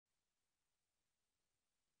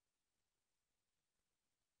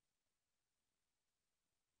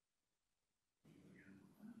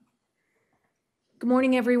Good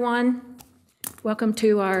morning, everyone. Welcome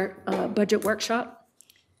to our budget workshop.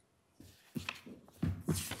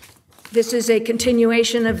 This is a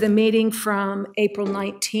continuation of the meeting from April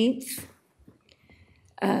 19th.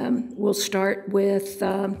 We'll start with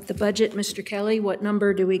the budget. Mr. Kelly, what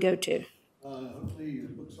number do we go to? Hopefully your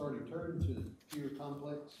book's already turned to Pier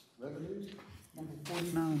Complex revenues. Number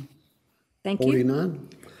 49. Thank you.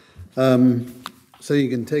 49. So you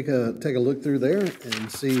can take a look through there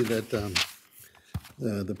and see that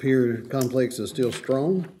the Pier Complex is still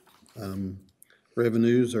strong.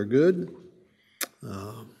 Revenues are good.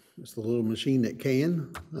 It's the little machine that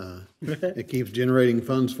can. It keeps generating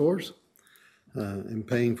funds for us and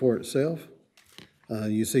paying for itself.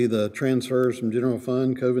 You see the transfers from general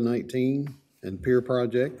fund, COVID-19, and Pier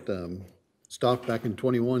project stopped back in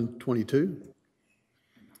 21-22.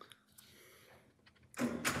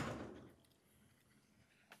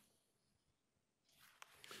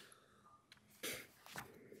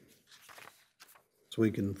 So we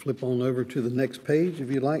can flip on over to the next page if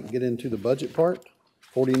you like, get into the budget part,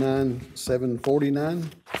 49,749.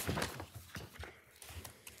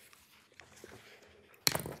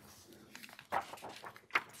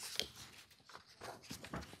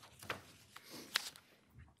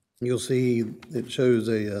 You'll see it shows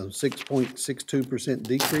a 6.62%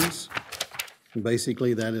 decrease. And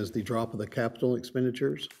basically, that is the drop of the capital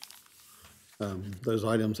expenditures. Those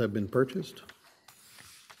items have been purchased.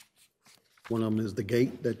 One of them is the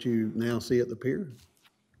gate that you now see at the pier.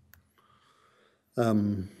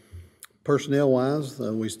 Personnel-wise,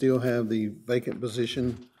 we still have the vacant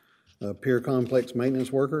position, Pier Complex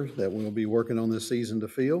maintenance worker that we'll be working on this season to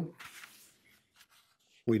fill.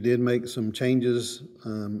 We did make some changes.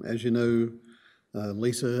 As you know,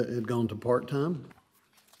 Lisa had gone to part-time,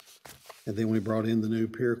 and then we brought in the new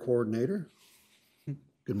peer coordinator.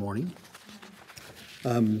 Good morning.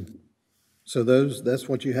 So that's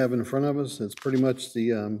what you have in front of us. It's pretty much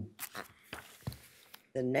the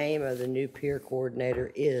name of the new peer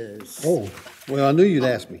coordinator is? Oh, well, I knew you'd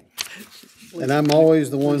ask me. And I'm always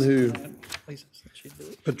the one who,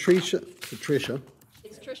 Patricia.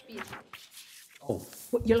 It's Trish Beasley. Oh,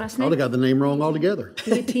 What, your last I would have name? got the name wrong altogether.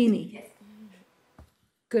 Beattini.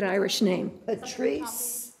 Good Irish name.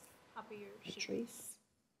 Patrice? Copy your sheet. Patrice?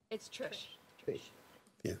 It's Trish. Trish.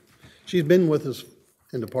 Yeah. She's been with us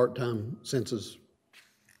in the part-time census,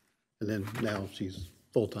 and then now she's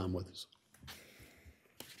full-time with us.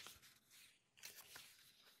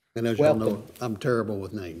 And as y'all know, Welcome. I'm terrible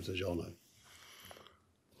with names, as y'all know.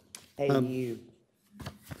 Hey, you.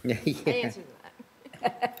 I answered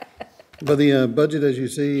that. But the budget, as you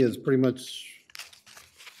see, is pretty much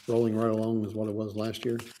rolling right along as what it was last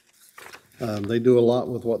year. They do a lot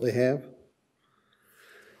with what they have.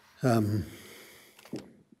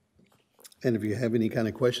 And if you have any kind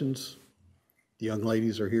of questions, the young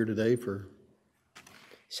ladies are here today for,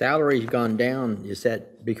 Salary's gone down. Is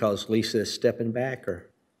that because Lisa is stepping back, or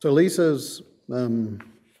so Lisa's, on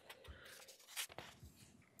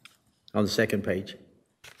the second page?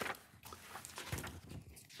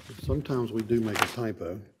 sometimes we do make a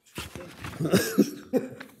typo.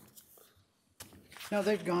 No,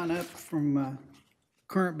 they've gone up from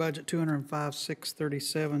current budget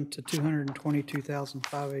 205,637 to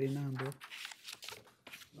 222,589, Bill.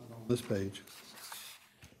 On this page.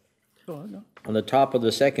 On the top of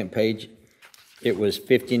the second page, it was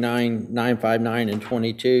 59,959 and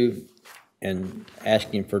 22, and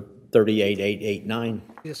asking for 38,889.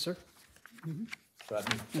 Yes, sir, So I mean,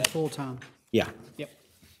 and full-time. yeah. Yep.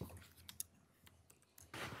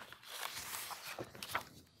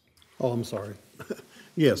 Oh, I'm sorry.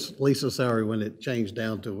 Yes, Lisa's salary when it changed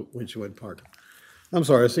down to when she went part. I'm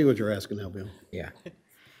sorry, I see what you're asking now, Bill. Yeah.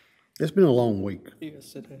 It's been a long week.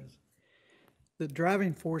 Yes, it has. The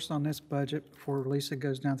driving force on this budget, before Lisa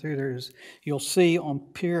goes down through there, is you'll see on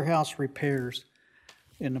pier house repairs,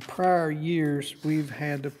 in the prior years, we've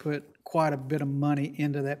had to put quite a bit of money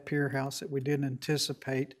into that pier house that we didn't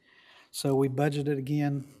anticipate. So we budgeted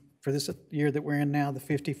again for this year that we're in now, the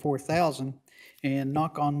 54,000. And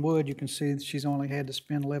knock on wood, you can see that she's only had to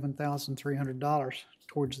spend $11,300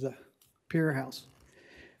 towards the pier house.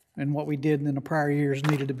 And what we did in the prior years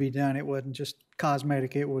needed to be done. It wasn't just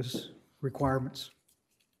cosmetic, it was requirements.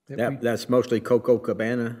 That's mostly Coco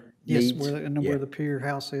Cabana Yes, needs? where the pier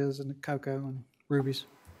house is, and the Cocoa and Ruby's.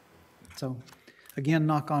 So, again,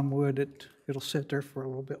 knock on wood, it'll sit there for a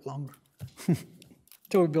little bit longer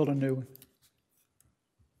till we build a new one.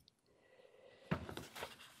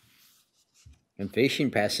 And fishing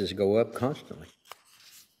passes go up constantly.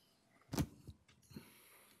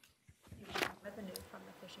 Revenue from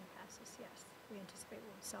the fishing passes, yes. We anticipate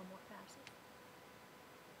we'll sell more passes.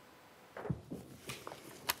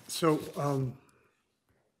 So,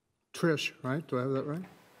 Trish, right? Do I have that right?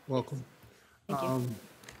 Welcome.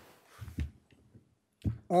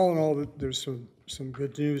 All in all, there's some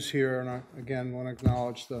good news here, and I, again, want to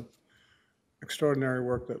acknowledge the extraordinary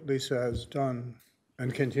work that Lisa has done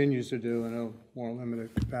and continues to do in a more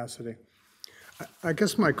limited capacity. I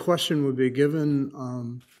guess my question would be,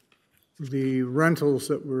 given the rentals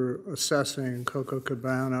that we're assessing in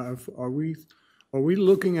Copacabana, are we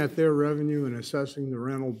looking at their revenue and assessing the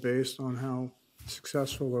rental based on how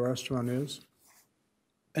successful the restaurant is?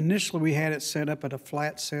 Initially, we had it set up at a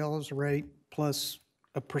flat sales rate plus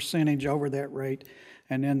a percentage over that rate,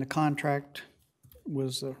 and then the contract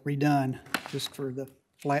was redone just for the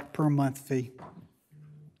flat per month fee,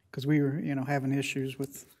 because we were, having issues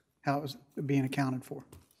with how it was being accounted for.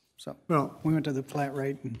 So Well, we went to the flat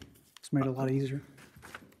rate, and it's made it a lot easier.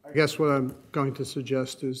 I guess what I'm going to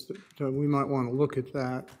suggest is that we might want to look at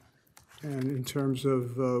that. And in terms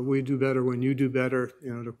of we do better when you do better,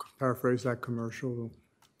 to paraphrase that commercial,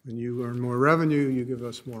 when you earn more revenue, you give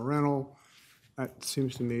us more rental. That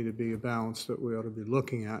seems to me to be a balance that we ought to be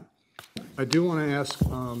looking at. I do want to ask,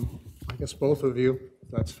 I guess both of you,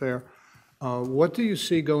 if that's fair, what do you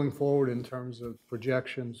see going forward in terms of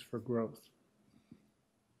projections for growth?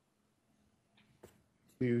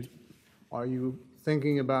 Are you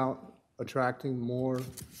thinking about attracting more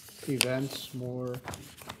events, more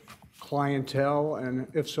clientele? And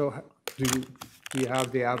if so, do you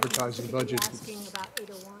have the advertising budget? Asking about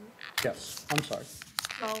 801. Yes, I'm sorry.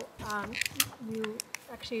 So you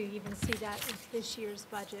actually even see that in this year's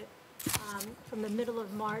budget. From the middle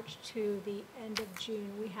of March to the end of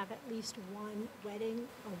June, we have at least one wedding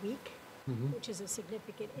a week, which is a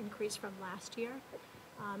significant increase from last year.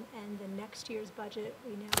 And the next year's budget,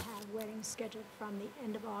 we now have weddings scheduled from the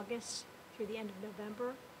end of August through the end of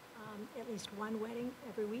November, at least one wedding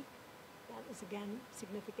every week. That is, again,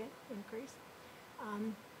 significant increase.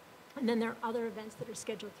 And then there are other events that are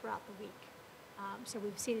scheduled throughout the week. So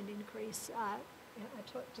we've seen an increase. I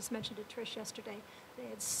just mentioned to Trish yesterday, they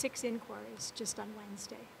had 6 inquiries just on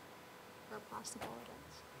Wednesday for possible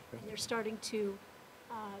events. And they're starting to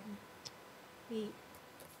be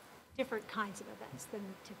different kinds of events than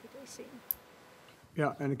we've typically seen.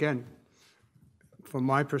 Yeah, and again, from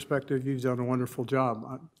my perspective, you've done a wonderful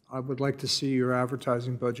job. I would like to see your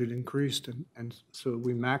advertising budget increased, and so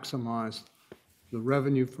we maximize the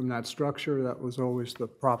revenue from that structure. That was always the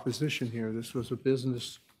proposition here. This was a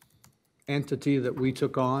business entity that we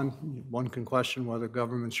took on. One can question whether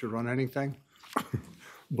government should run anything,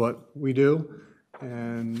 but we do.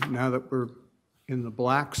 And now that we're in the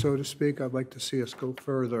black, so to speak, I'd like to see us go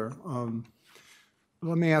further.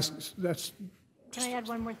 Let me ask, Can I add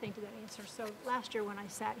one more thing to that answer? So last year when I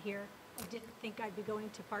sat here, I didn't think I'd be going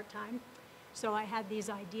to part-time. So I had these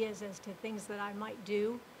ideas as to things that I might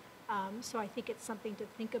do. So I think it's something to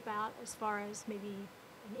think about as far as maybe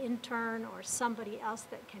an intern or somebody else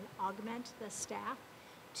that can augment the staff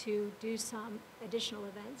to do some additional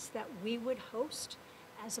events that we would host,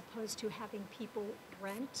 as opposed to having people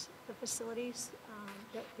rent the facilities.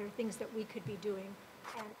 There are things that we could be doing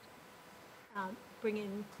and bring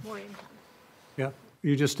in more income. yeah,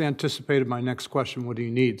 you just anticipated my next question. What do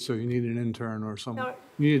you need? So you need an intern or someone. No.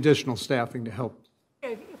 You need additional staffing to help.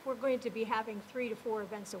 If we're going to be having 3 to 4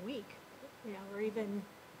 events a week, or even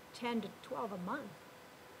 10 to 12 a month,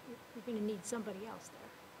 you're going to need somebody else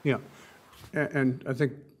there. Yeah, and I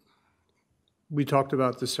think we talked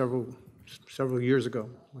about this several years ago,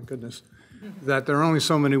 my goodness, that there are only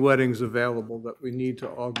so many weddings available, that we need to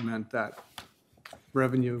augment that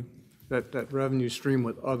revenue, that revenue stream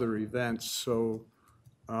with other events. So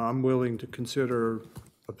I'm willing to consider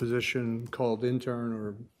a position called intern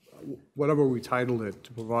or whatever we titled it,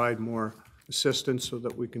 to provide more assistance so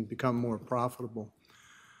that we can become more profitable.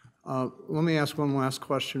 Let me ask one last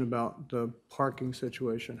question about the parking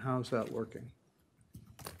situation. How's that working?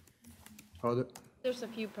 There's a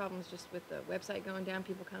few problems just with the website going down.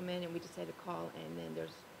 People come in and we just had to call, and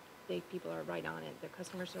then people are right on it. Their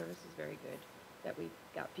customer service is very good, that we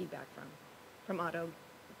got feedback from Otto,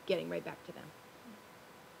 getting right back to them.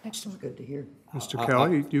 Excellent. Good to hear. Mr.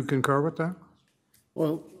 Kelly, you concur with that?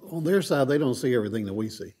 Well, on their side, they don't see everything that we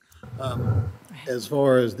see. As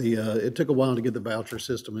far as it took a while to get the voucher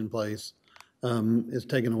system in place. It's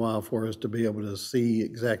taken a while for us to be able to see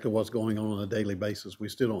exactly what's going on a daily basis. We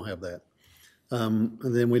still don't have that. And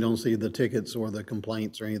then we don't see the tickets or the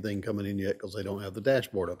complaints or anything coming in yet because they don't have the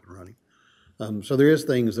dashboard up and running. So there is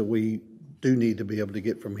things that we do need to be able to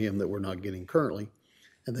get from him that we're not getting currently.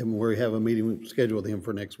 And then we have a meeting scheduled with him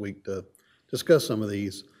for next week to discuss some of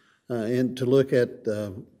these and to look at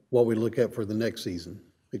what we look at for the next season.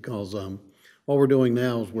 Because what we're doing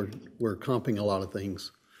now is we're comping a lot of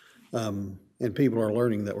things. And people are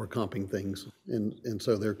learning that we're comping things, and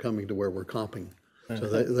so they're coming to where we're comping. So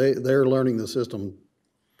they're learning the system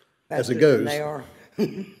as it goes. They are.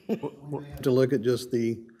 To look at just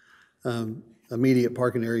the immediate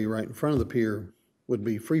parking area right in front of the pier would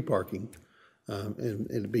be free parking. And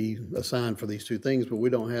it'd be assigned for these two things, but we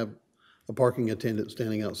don't have a parking attendant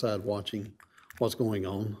standing outside watching what's going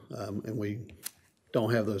on. And we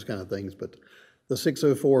don't have those kind of things. But the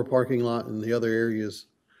 604 parking lot and the other areas,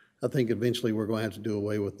 I think eventually we're going to have to do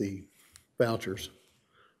away with the vouchers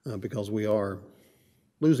because we are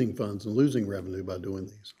losing funds and losing revenue by doing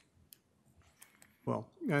these. Well,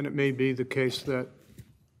 and it may be the case that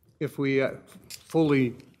if we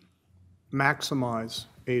fully maximize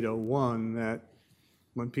 801, that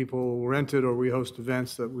when people rent it or we host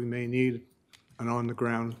events, that we may need an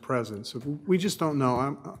on-the-ground presence. So we just don't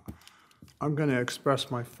know. I'm going to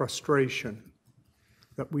express my frustration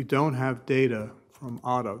that we don't have data from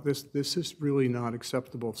Otto. This is really not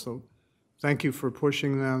acceptable. So thank you for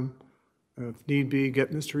pushing them. If need be,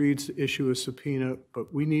 get Mr. Eads to issue a subpoena,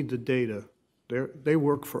 but we need the data. They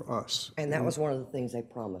work for us. And that was one of the things they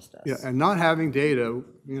promised us. Yeah, and not having data,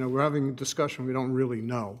 we're having a discussion we don't really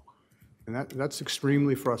know. And that's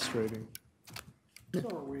extremely frustrating.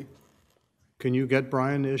 Can you get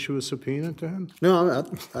Brian to issue a subpoena to him? No,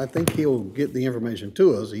 I think he'll get the information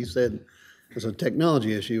to us. He said it's a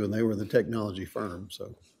technology issue, and they were the technology firm,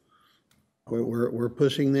 so we're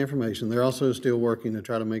pushing the information. They're also still working to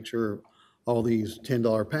try to make sure all these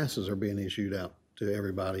 $10 passes are being issued out to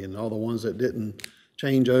everybody, and all the ones that didn't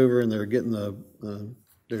change over and they're getting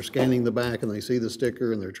they're scanning the back and they see the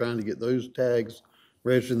sticker and they're trying to get those tags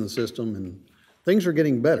registered in the system, and things are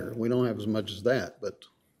getting better. We don't have as much as that, but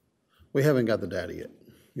we haven't got the data yet.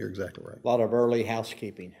 You're exactly right. A lot of early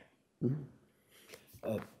housekeeping.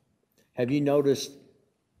 Have you noticed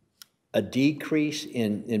a decrease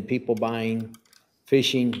in people buying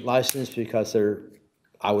fishing license because they're,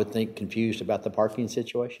 I would think, confused about the parking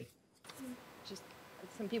situation? Just,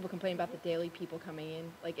 some people complain about the daily people coming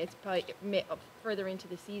in. Like, it's probably further into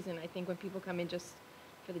the season. I think when people come in just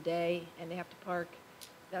for the day and they have to park,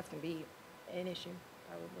 that's going to be an issue,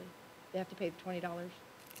 probably. They have to pay the $20.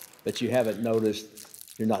 But you haven't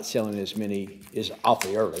noticed, you're not selling as many, is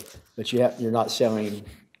awfully early, but you're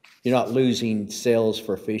not losing sales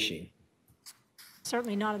for fishing.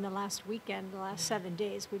 Certainly not in the last weekend, the last 7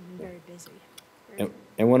 days, we've been very busy.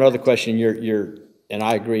 And one other question, and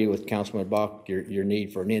I agree with Councilman Bach, your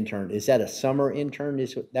need for an intern. Is that a summer intern?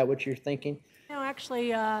 Is that what you're thinking? No,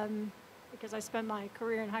 actually, because I spent my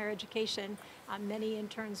career in higher education, many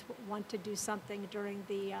interns want to do something during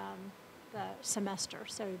the semester,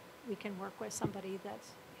 so we can work with somebody that's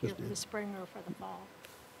here for the spring or for the fall.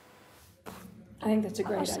 I think that's a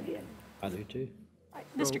great idea. I do too.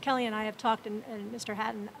 Mr. Kelly and I have talked, and Mr.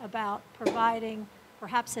 Hatton, about providing,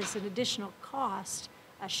 perhaps as an additional cost,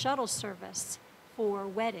 a shuttle service for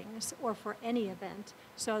weddings or for any event,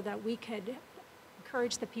 so that we could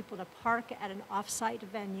encourage the people to park at an off-site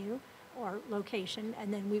venue or location,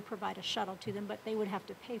 and then we provide a shuttle to them, but they would have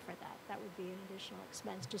to pay for that. That would be an additional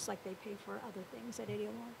expense, just like they pay for other things at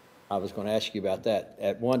 801. I was going to ask you about that.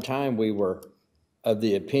 At one time, we were of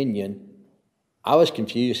the opinion, I was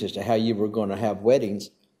confused as to how you were going to have weddings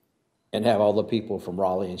and have all the people from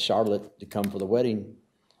Raleigh and Charlotte to come for the wedding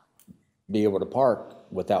be able to park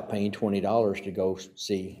without paying $20 to go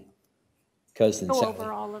see cousin Go Sally.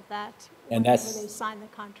 over all of that And whenever that's- they sign the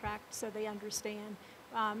contract, so they understand.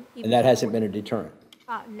 And that hasn't been a deterrent.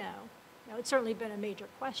 No, it's certainly been a major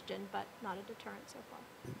question, but not a deterrent so far.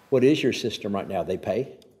 What is your system right now? They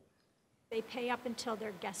pay? They pay up until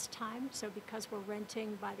their guest time, so because we're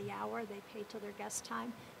renting by the hour, they pay till their guest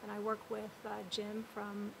time. And I work with Jim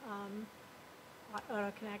from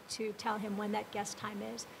AutoConnect to tell him when that guest time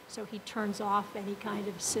is, so he turns off any kind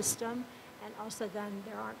of system. And also then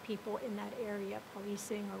there aren't people in that area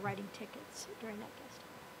policing or writing tickets during that guest time.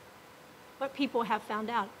 But people have found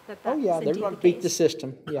out that that's Oh, yeah, they're indeed going the to beat the case.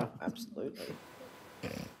 system, yeah. Absolutely.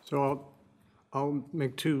 So I'll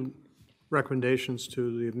make two recommendations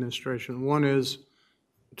to the administration. One is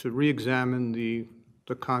to re-examine the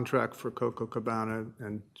contract for Coco Cabana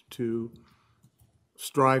and to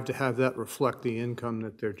strive to have that reflect the income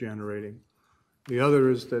that they're generating. The other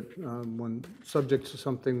is that when subject to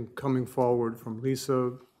something coming forward from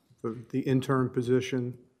Lisa, the intern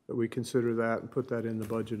position, that we consider that and put that in the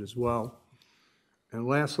budget as well. And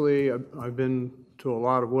lastly, I've been to a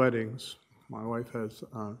lot of weddings. My wife has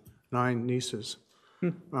 9 nieces.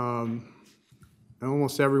 And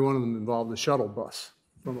almost every one of them involved a shuttle bus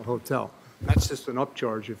from a hotel. That's just an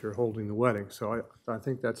upcharge if you're holding the wedding. So I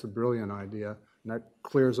think that's a brilliant idea, and that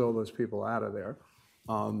clears all those people out of there.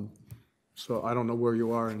 So I don't know where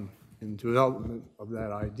you are in development of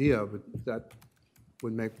that idea, but that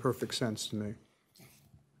would make perfect sense to me.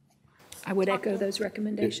 I would echo those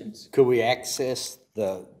recommendations. Could we access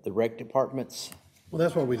the rec departments? Well,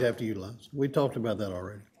 that's what we'd have to utilize. We talked about that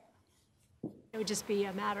already. It would just be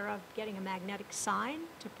a matter of getting a magnetic sign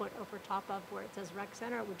to put over top of where it says rec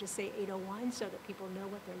center. It would just say 801 so that people know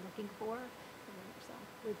what they're looking for. And so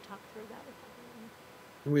we've talked through that with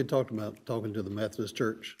everyone. We had talked about talking to the Methodist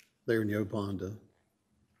Church there in Yopon to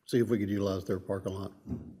see if we could utilize their parking lot.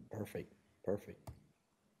 Perfect, perfect.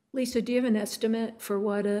 Lisa, do you have an estimate for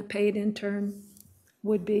what a paid intern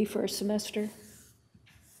would be for a semester?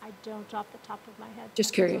 I don't off the top of my head.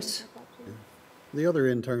 Just curious. The other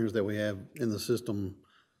interns that we have in the system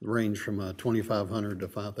range from $2,500 to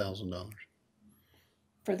 $5,000.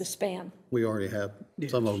 For the span, We already have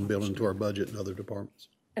some of them built into our budget in other departments.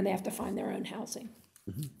 and they have to find their own housing.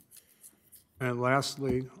 And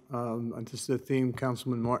lastly, and this is a theme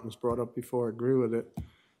Councilman Martin's brought up before, I agree with it.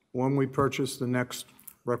 When we purchase the next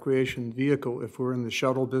recreation vehicle, if we're in the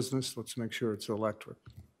shuttle business, let's make sure it's electric,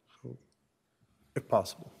 so, if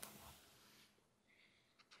possible.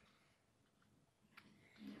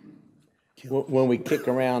 When we kick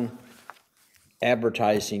around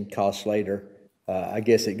advertising costs later, I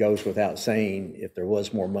guess it goes without saying, if there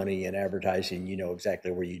was more money in advertising, you know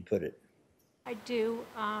exactly where you'd put it. I do.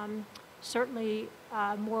 Certainly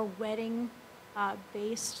more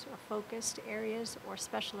wedding-based or focused areas or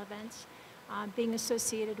special events. Being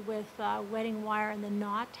associated with Wedding Wire and the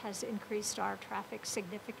Knot has increased our traffic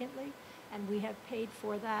significantly, and we have paid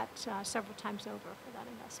for that several times over for that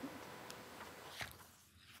investment.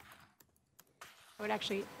 I would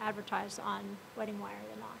actually advertise on Wedding Wire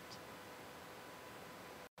and the Knot.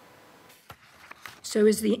 So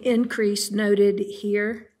is the increase noted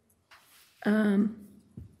here?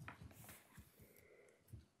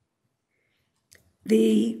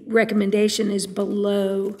 The recommendation is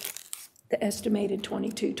below the estimated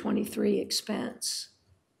 22-23 expense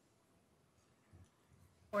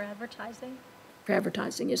For advertising, for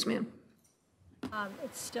advertising, yes, ma'am.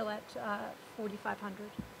 it's still at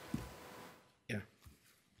 4,500. Yeah.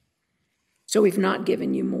 So we've not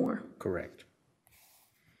given you more. Correct.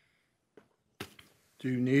 Do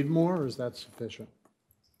you need more, or is that sufficient?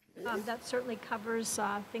 That certainly covers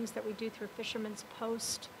things that we do through Fisherman's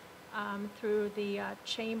Post, through the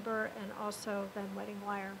chamber, and also then Wedding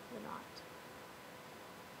Wire, the Knot.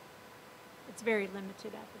 It's very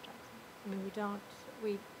limited advertising. I mean,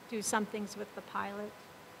 we do some things with the pilot,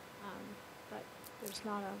 but there's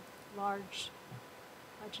not a large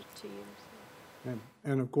budget to use.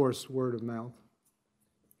 And of course, word of mouth.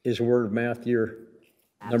 Is word of mouth your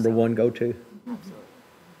number one go-to? Absolutely.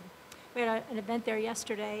 We had an event there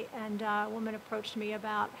yesterday, and a woman approached me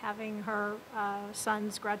about having her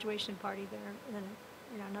son's graduation party there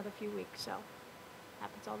in another few weeks. So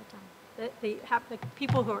happens all the time. The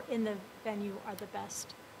people who are in the venue are the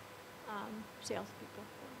best salespeople.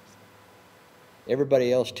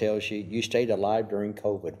 Everybody else tells you, you stayed alive during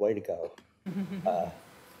COVID. Way to go.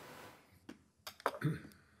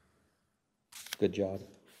 Good job.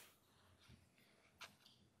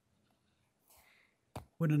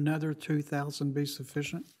 Would another 2,000 be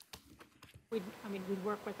sufficient? We'd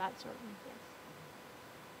work with that certainly, yes.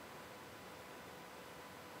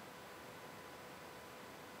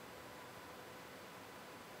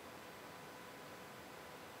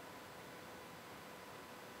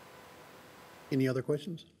 Any other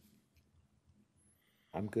questions?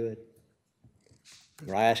 I'm good.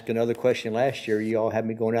 When I asked another question last year, you all had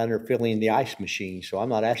me going down there filling the ice machine, so I'm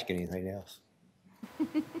not asking anything else.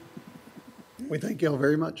 We thank y'all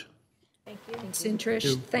very much. Thank you. Thanks, and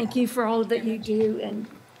Trish, thank you for all that you do, and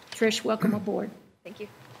Trish, welcome aboard. Thank you.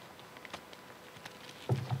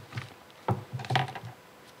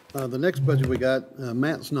 The next budget we got,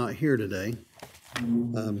 Matt's not here today.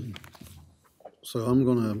 So I'm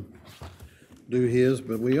gonna do his,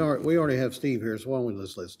 but we already have Steve here, so why don't we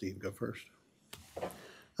just let Steve go first?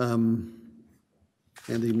 And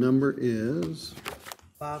the number is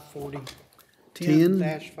 540. 10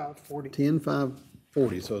 10-540.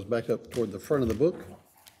 10,540, so it's back up toward the front of the book.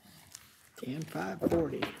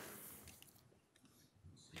 10-540.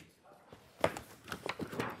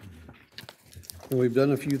 And we've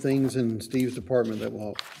done a few things in Steve's department that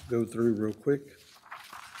we'll go through real quick,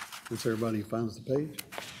 once everybody finds the page.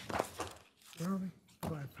 Where are we?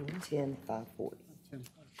 540. 10,540.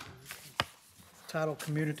 Title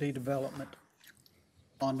Community Development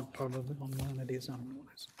on the part of the one it is on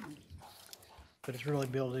notice. but it's really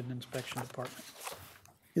building inspection department.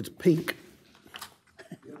 It's pink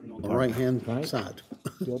on the right-hand Right. side.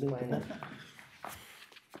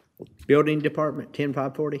 Building Department,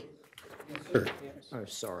 10,540? Sure. Oh,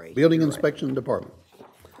 sorry. Building Inspection Department,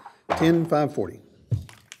 10,540.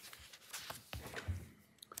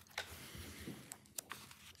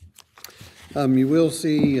 You will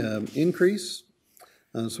see increase.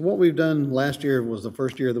 So what we've done last year was the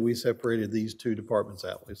first year that we separated these two departments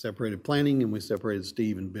out. We separated planning and we separated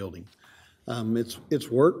Steve and building. It's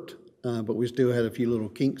worked, but we still had a few little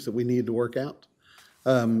kinks that we needed to work out.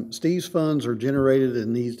 Steve's funds are generated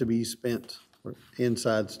and needs to be spent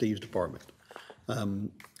inside Steve's department.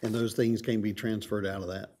 And those things can be transferred out of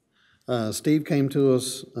that. Steve came to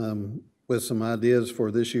us with some ideas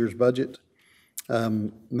for this year's budget.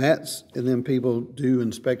 Matt's and then people do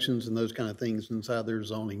inspections and those kind of things inside their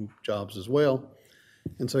zoning jobs as well.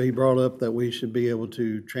 And so he brought up that we should be able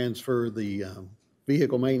to transfer the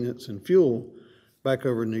vehicle maintenance and fuel back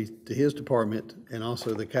over to his department, and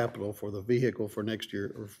also the capital for the vehicle for next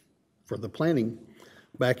year, or for the planning,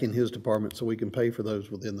 back in his department, so we can pay for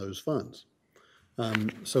those within those funds.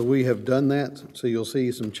 So we have done that, so you'll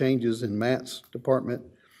see some changes in Matt's department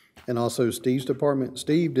and also Steve's department.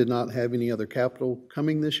 Steve did not have any other capital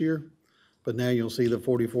coming this year, but now you'll see the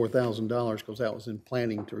 $44,000, because that was in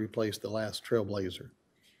planning to replace the last Trailblazer.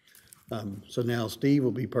 So now Steve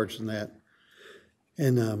will be purchasing that,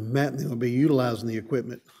 and Matt will be utilizing the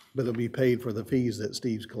equipment, but it'll be paid for the fees that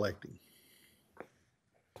Steve's collecting.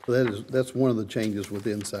 So that's one of the changes with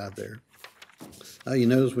inside there. You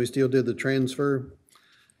notice we still did the transfer.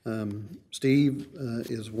 Steve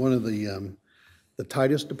is one of the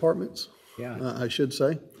tightest departments, I should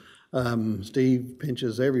say. Steve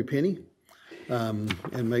pinches every penny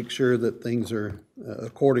and makes sure that things are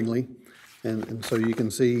accordingly. And so you can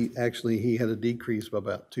see, actually, he had a decrease of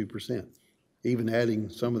about 2%, even adding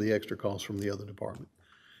some of the extra costs from the other department.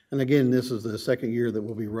 And again, this is the second year that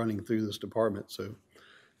we'll be running through this department, so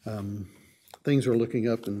things are looking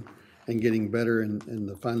up and getting better in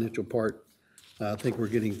the financial part. I think we're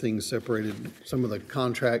getting things separated. Some of the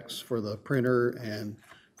contracts for the printer and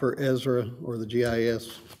for Ezra or the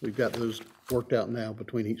GIS, we've got those worked out now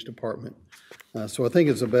between each department. So I think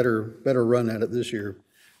it's a better run at it this year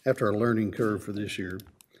after our learning curve for this year.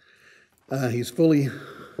 He's fully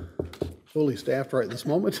staffed right this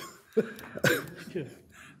moment.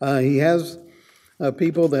 He has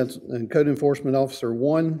people that's Code Enforcement Officer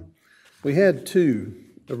 1. We had 2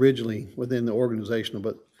 originally within the organizational,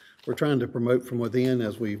 but we're trying to promote from within,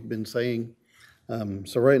 as we've been saying.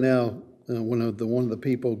 So right now, one of the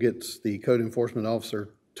people gets the Code Enforcement Officer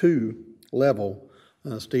 2 level.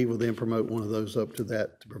 Steve will then promote one of those up to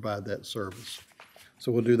that to provide that service.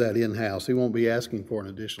 So we'll do that in-house. He won't be asking for an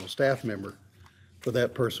additional staff member, but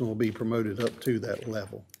that person will be promoted up to that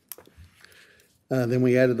level. Then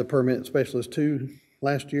we added the permit specialist 2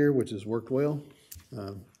 last year, which has worked well.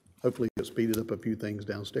 Hopefully it speeded up a few things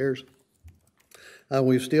downstairs.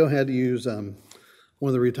 We've still had to use one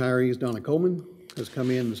of the retirees, Donna Coleman, has come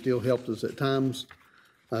in and still helped us at times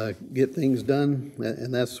get things done.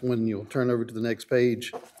 And that's when you'll turn over to the next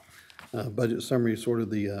page. Budget summary, sort of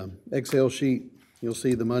the Excel sheet. You'll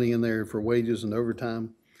see the money in there for wages and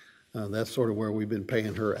overtime. That's sort of where we've been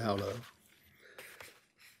paying her out of.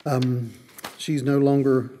 She's no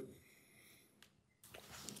longer,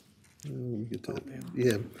 let me get to it.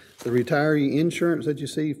 Yeah, the retiree insurance that you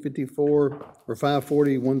see, 54 or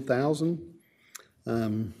 540, 1,000.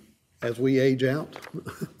 As we age out,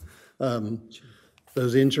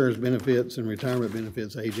 those insurance benefits and retirement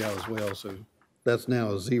benefits age out as well. So that's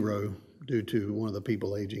now a 0 due to one of the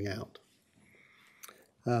people aging out.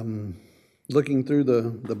 Looking through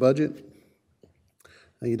the budget,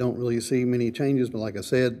 you don't really see many changes, but like I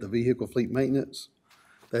said, the vehicle fleet maintenance,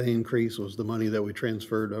 that increase was the money that we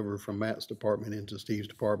transferred over from Matt's department into Steve's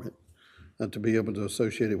department to be able to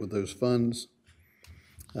associate it with those funds.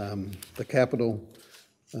 The capital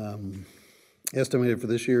estimated for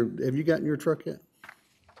this year, have you gotten your truck yet?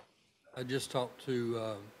 I just talked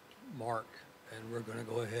to Mark, and we're going to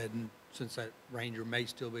go ahead and, since that Ranger may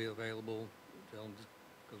still be available, tell him,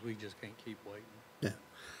 because we just can't keep waiting. Yeah.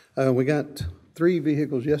 We got 3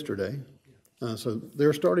 vehicles yesterday, so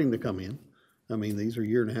they're starting to come in. I mean, these are a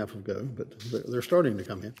year and a half ago, but they're starting to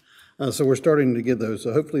come in. So we're starting to get those.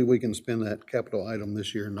 So hopefully we can spend that capital item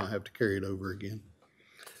this year and not have to carry it over again.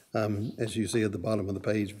 As you see at the bottom of the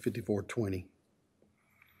page, 5420.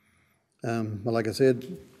 But like I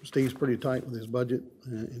said, Steve's pretty tight with his budget,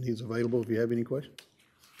 and he's available if you have any questions.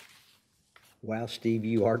 Wow, Steve,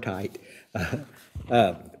 you are tight.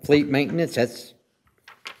 Fleet maintenance, that's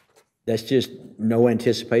just no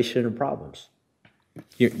anticipation of problems.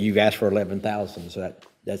 You've asked for 11,000, so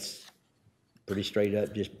that's pretty straight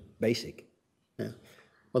up, just basic. Yeah.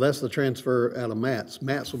 Well, that's the transfer out of Matt's.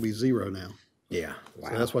 Matt's will be 0 now. Yeah, So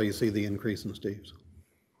wow. that's why you see the increase in Steve's.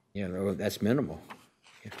 You know, that's minimal.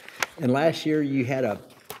 And last year you had a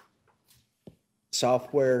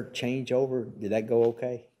software changeover. Did that go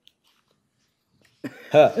okay?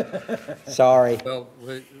 Sorry. Well,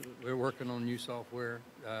 we're working on new software.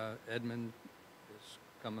 Edmund is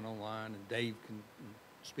coming online, and Dave can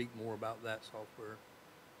speak more about that software.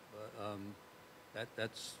 But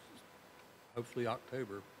that's hopefully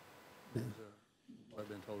October, is what I've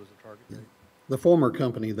been told is the target date. The former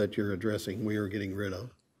company that you're addressing, we are getting rid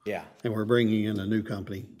of. Yeah. And we're bringing in a new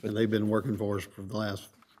company, and they've been working for us for the last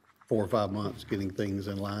 4 or 5 months, getting things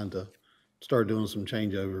in line to start doing some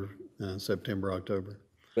changeover September, October.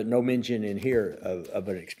 But no mention in here of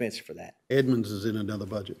an expense for that. Edmonds is in another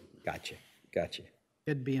budget. Gotcha.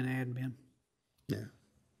 It'd be an admin. Yeah.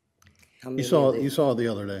 How You many saw, of you these- saw it the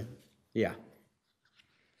other day. Yeah.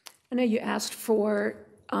 I know you asked for,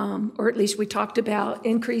 or at least we talked about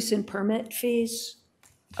increase in permit fees.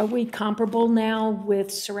 Are we comparable now with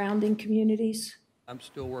surrounding communities? I'm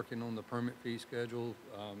still working on the permit fee schedule.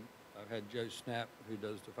 I've had Joe Snap, who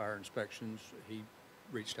does the fire inspections. He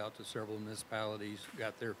reached out to several municipalities,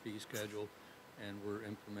 got their fee schedule, and we're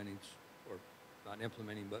implementing, or not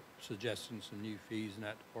implementing, but suggesting some new fees in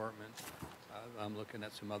that department. I'm looking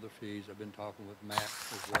at some other fees. I've been talking with Matt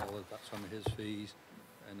as well about some of his fees,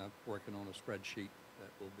 and I'm working on a spreadsheet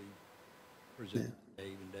that will be presented to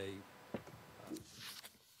Dave and Dave. Now,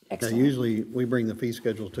 Excellent. usually, we bring the fee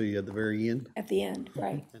schedule to you at the very end. At the end,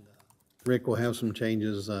 right? Rick will have some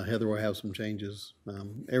changes, Heather will have some changes.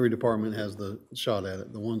 Every department has the shot at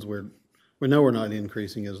it. The ones we know we're not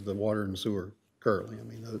increasing is the water and sewer currently. I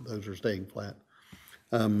mean, those are staying flat.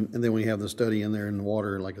 And then we have the study in there in the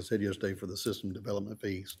water, like I said yesterday, for the system development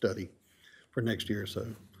fee study for next year. So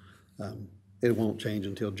it won't change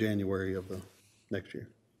until January of the next year.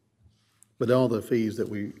 But all the fees that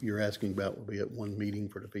you're asking about will be at one meeting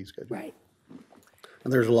for the fee schedule. Right.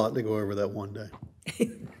 And there's a lot to go over that one day.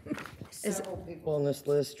 Several people on this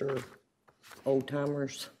list are old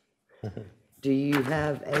timers. Do you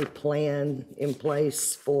have a plan in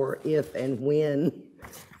place for if and when?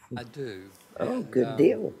 I do. Oh, And, good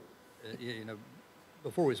deal. You know,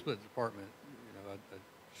 before we split the department, you know, I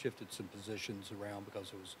shifted some positions around because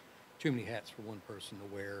it was too many hats for one person to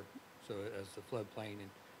wear. So as the floodplain and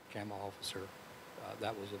CAMA officer,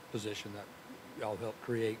 that was a position that y'all helped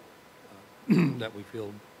create, that we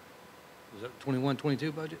feel, was that 21,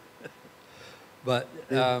 22 budget? But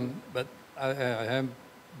I am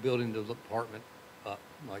building the department up,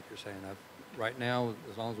 like you're saying. Right now,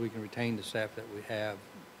 as long as we can retain the staff that we have,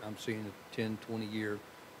 I'm seeing a 10, 20-year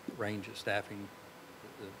range of staffing.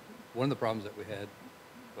 One of the problems that we had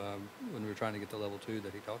when we were trying to get to level 2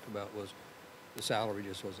 that he talked about was the salary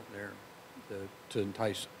just wasn't there to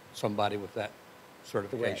entice somebody with that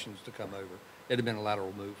certifications to come over. It had been a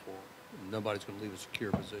lateral move for them. Nobody's going to leave a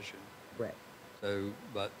secure position. Right. So,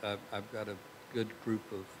 but I've got a good group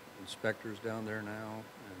of inspectors down there now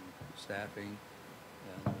and staffing.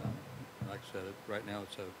 And like I said, right now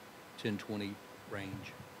it's a 10-20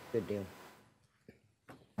 range. Good deal.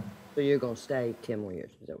 So you're gonna stay 10 more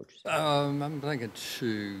years, is that what you're saying? I'm thinking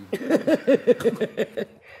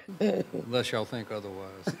 2. Unless y'all think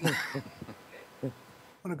otherwise. I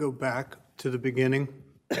want to go back to the beginning.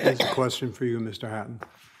 Here's a question for you, Mr. Hatton.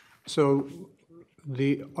 So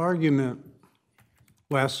the argument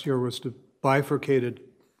last year was to bifurcate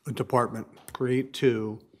a department, create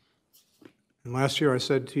 2. And last year I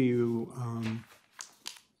said to you,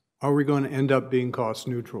 are we going to end up being cost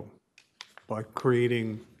neutral by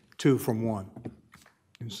creating 2 from 1?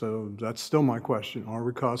 And so that's still my question. Are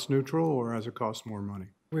we cost neutral, or has it cost more money?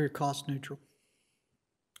 We're cost neutral.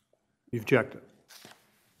 You've checked it.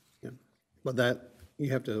 Yeah. But that,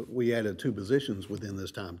 we added 2 positions within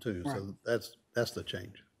this time too, so that's the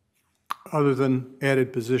change. Other than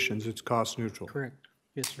added positions, it's cost neutral. Correct.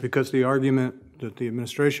 Yes, sir. Because the argument that the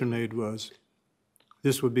administration made was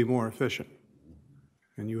this would be more efficient.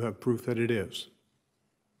 And you have proof that it is.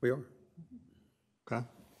 We are. Okay?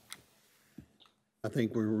 I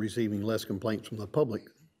think we're receiving less complaints from the public.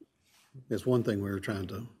 It's one thing we were trying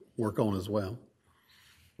to work on as well.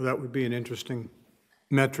 Well, that would be an interesting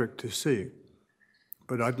metric to see.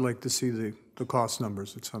 But I'd like to see the cost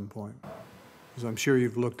numbers at some point, because I'm sure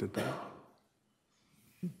you've looked at that.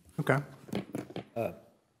 Okay.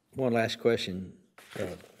 One last question.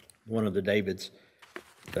 One of the Davids.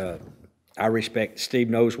 I respect, Steve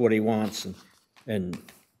knows what he wants, and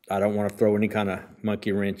I don't want to throw any kind of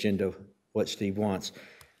monkey wrench into what Steve wants.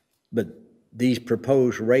 But these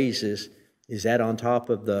proposed raises, is that on top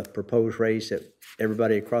of the proposed raise that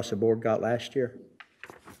everybody across the board got last year?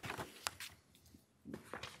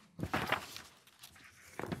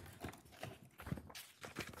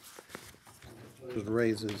 The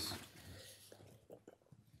raises.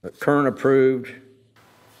 Current approved,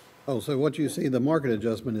 Oh, so what you see, the market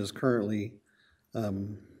adjustment is currently, well,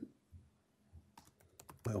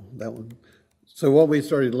 that one. So what we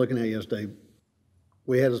started looking at yesterday,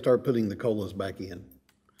 we had to start putting the COLAs back in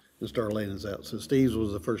and start laying this out. So Steve's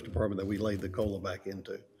was the first department that we laid the COLA back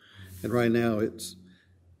into. And right now it's,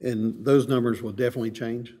 and those numbers will definitely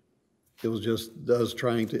change. It was just us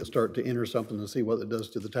trying to start to enter something to see what it does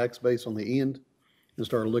to the tax base on the end and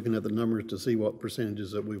start looking at the numbers to see what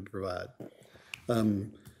percentages that we provide.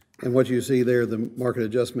 And what you see there, the market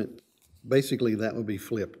adjustment, basically that would be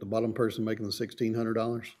flipped. The bottom person making the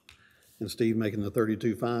 $1,600 and Steve making the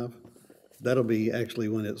 $32,500. That'll be actually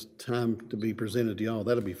when it's time to be presented to y'all,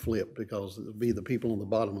 that'll be flipped because it'll be the people on the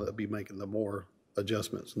bottom that'll be making the more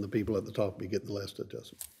adjustments and the people at the top will be getting the less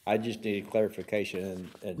adjustment. I just needed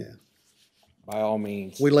clarification and Yeah. by all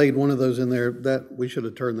means. We laid one of those in there, that, we should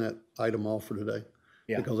have turned that item off for today.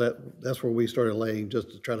 Yeah. Because that's where we started laying,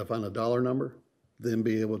 just to try to find a dollar number, then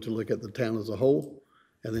be able to look at the town as a whole,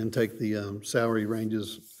 and then take the salary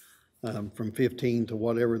ranges from 15 to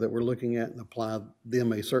whatever that we're looking at and apply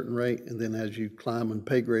them a certain rate, and then as you climb in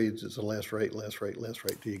pay grades, it's a less rate, less rate, less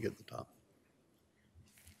rate till you get the top.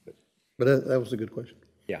 But that was a good question.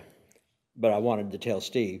 Yeah, but I wanted to tell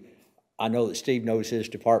Steve, I know that Steve knows his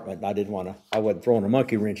department, and I didn't want to, I wasn't throwing a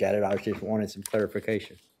monkey wrench at it, I was just wanting some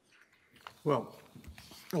clarification. Well,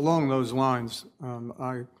 along those lines,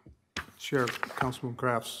 I share Councilman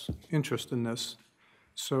Kraft's interest in this.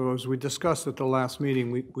 So as we discussed at the last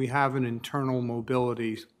meeting, we have an internal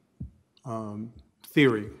mobility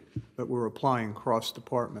theory that we're applying across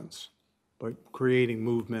departments by creating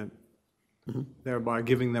movement, thereby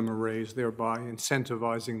giving them a raise, thereby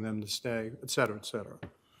incentivizing them to stay, et cetera, et cetera.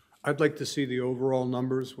 I'd like to see the overall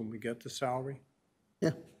numbers when we get to salary,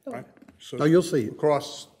 Yeah. right? So Oh, you'll see.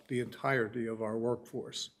 across the entirety of our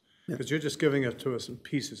workforce. Because you're just giving it to us in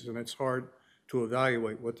pieces, and it's hard to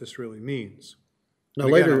evaluate what this really means. Now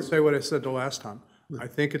Again, later, I'll say what I said the last time. I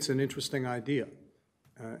think it's an interesting idea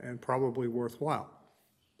and probably worthwhile,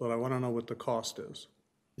 but I want to know what the cost is.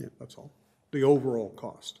 Yeah. That's all. The overall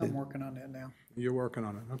cost. I'm working on that now. You're working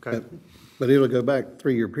on it, okay. but it'll go back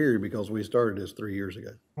 3-year period because we started this 3 years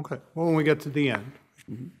ago. Okay, well, when we get to the end,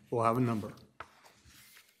 we'll have a number.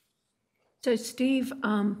 So Steve,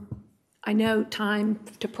 I know time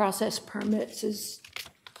to process permits is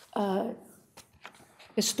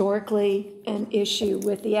historically an issue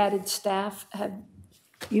with the added staff. Have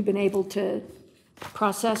you been able to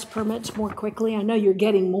process permits more quickly? I know you're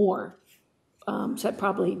getting more, so that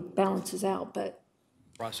probably balances out, but.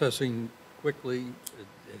 Processing quickly,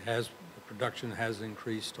 it has, the production has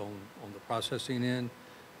increased on the processing end.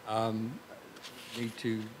 Need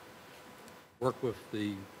to work with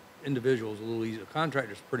the individuals a little easier.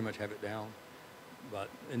 Contractors pretty much have it down, but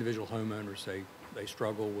individual homeowners, they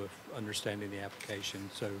struggle with understanding the application.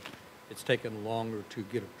 So it's taken longer to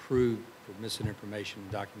get approved for missing information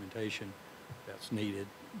and documentation that's needed.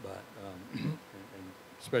 But and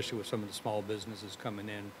especially with some of the small businesses coming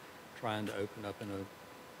in, trying to open up in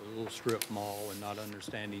a little strip mall and not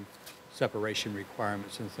understanding separation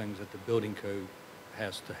requirements and things that the building code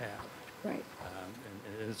has to have. Right.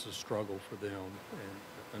 And it's a struggle for them. And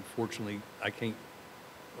unfortunately, I can't,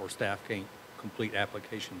 or staff can't complete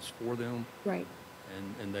applications for them. Right.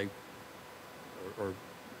 And they are you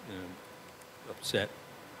know, upset,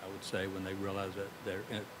 I would say, when they realize that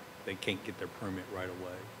they can't get their permit right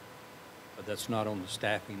away. But that's not on the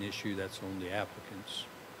staffing issue, that's on the applicant's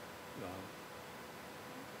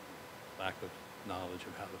lack of knowledge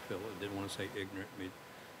of how to fill it. I didn't want to say ignorant,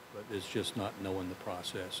 but it's just not knowing the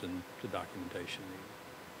process and the documentation needed.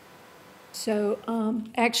 So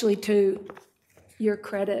actually, to your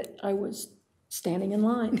credit, I was standing in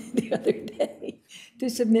line the other day to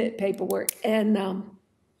submit paperwork, and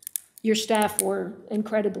your staff were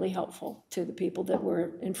incredibly helpful to the people that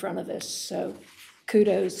were in front of us. So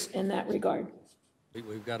kudos in that regard.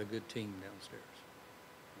 We've got a good team downstairs.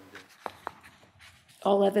 We do.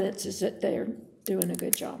 All evidence is that they're doing a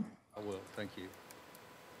good job. I will, thank you.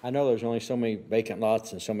 I know there's only so many vacant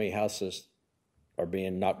lots and so many houses are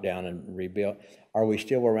being knocked down and rebuilt. Are we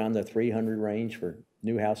still around the 300 range for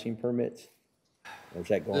new housing permits? Or is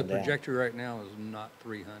that going down? The projector right now is not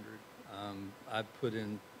 300. I put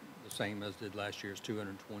in the same as did last year's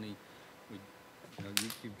 220.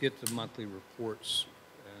 You get the monthly reports,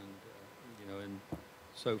 and and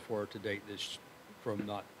so far to date from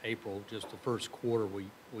not April, just the first quarter,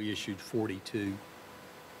 we issued 42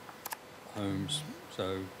 homes.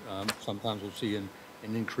 So sometimes we'll see an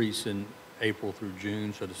increase in April through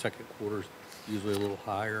June, so the second quarter is usually a little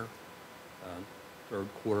higher. Third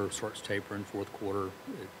quarter starts tapering, fourth quarter,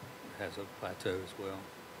 it has a plateau as well.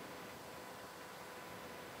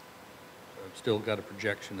 So I've still got a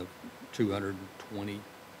projection of 220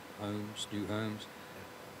 homes, new homes.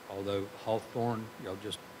 Although Hawthorne, y'all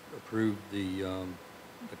just approved the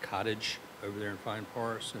cottage over there in Fine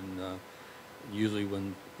Forest, and usually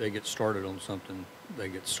when they get started on something, they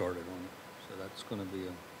get started on it. So that's going to be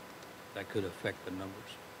that could affect the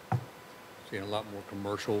numbers. Seeing a lot more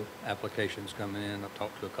commercial applications coming in. I've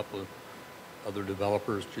talked to a couple of other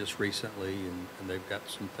developers just recently, and they've got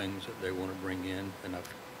some things that they want to bring in, and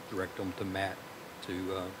I've directed them to Matt to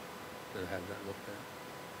have that looked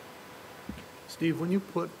at. Steve, when you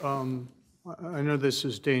put, I know this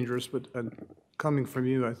is dangerous, but coming from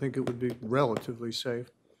you, I think it would be relatively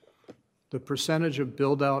safe. The percentage of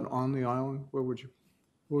build-out on the island, where would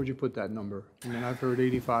you put that number? I mean, I've heard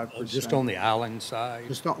 85%. Just on the island side,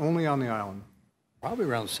 Just only on the island? probably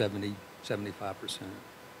around 70, 75%.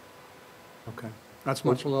 Okay. That's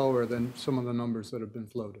much lower than some of the numbers that have been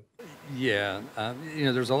floated. Yeah, you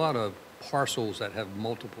know, there's a lot of parcels that have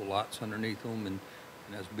multiple lots underneath them, and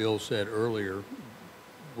as Bill said earlier,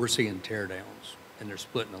 we're seeing tear downs, and they're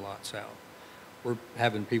splitting the lots out. We're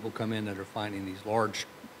having people come in that are finding these large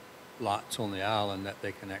lots on the island that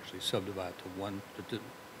they can actually subdivide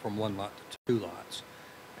from one lot to two lots.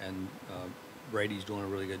 And Brady's doing a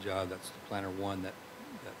really good job. That's the planner one that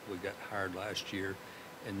we got hired last year,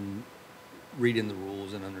 and reading the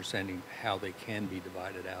rules and understanding how they can be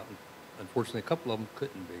divided out. Unfortunately, a couple of them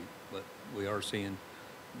couldn't be, but we are seeing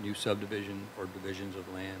new subdivision or divisions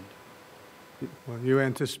of land. Well, you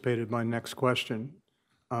anticipated my next question.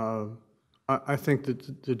 I think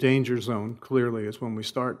that the danger zone clearly is when we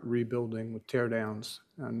start rebuilding with tear downs,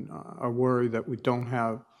 and I worry that we don't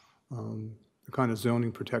have the kind of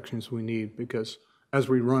zoning protections we need, because as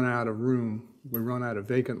we run out of room, we run out of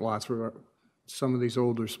vacant lots where some of these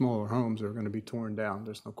older, smaller homes are going to be torn down.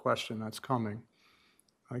 There's no question that's coming.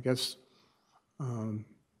 I guess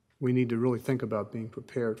we need to really think about being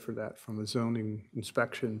prepared for that from a zoning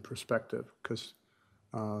inspection perspective, because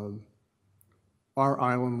our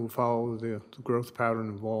island will follow the growth pattern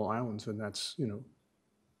of all islands, and that's, you know,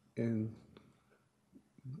 in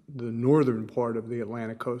the northern part of the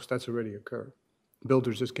Atlantic coast, that's already occurred.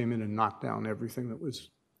 Builders just came in and knocked down everything that was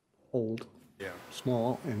old,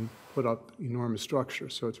 small, and put up enormous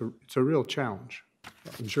structures. So it's a real challenge.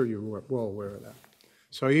 I'm sure you're well aware of that.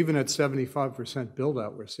 So even at 75% build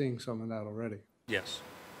out, we're seeing some of that already. Yes.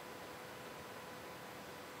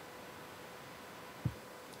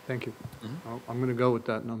 Thank you. I'm going to go with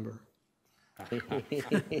that number.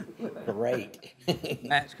 Great.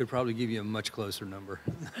 Matt could probably give you a much closer number.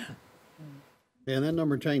 Yeah, and that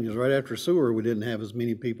number changes. Right after sewer, we didn't have as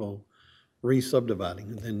many people re-subdividing,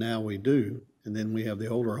 and then now we do. And then we have the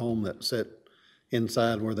older home that's set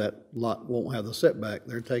inside where that lot won't have the setback.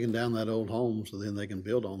 They're taking down that old home so then they can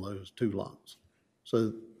build on those two lots.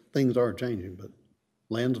 So things are changing, but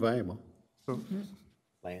land's valuable.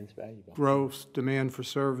 Land's valuable. Growth, demand for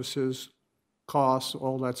services, costs,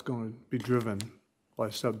 all that's going to be driven by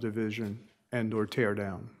subdivision and or tear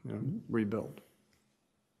down, you know, rebuild.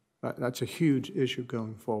 That's a huge issue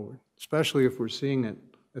going forward, especially if we're seeing it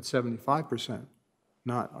at 75%.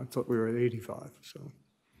 I thought we were at 85, so.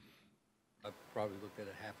 I've probably looked at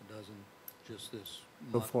a half a dozen just this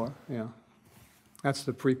month. Before, yeah. That's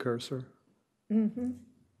the precursor. Yeah.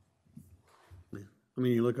 I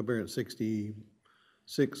mean, you look up here at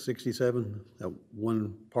 66, 67, that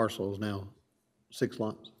one parcel is now 6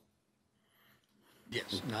 lots.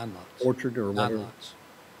 Yes, 9 lots. Orchard or 9 whatever. lots.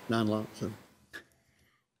 9 lots, so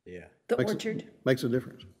Yeah. The makes orchard. makes a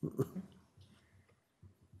difference.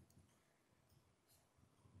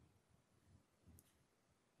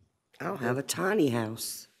 I'll have a tiny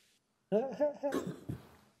house.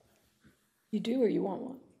 You do or you want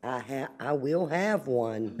one? I will have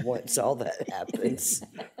one once all that happens.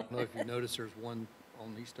 I don't know if you notice, there's one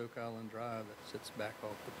on East Oak Island Drive that sits back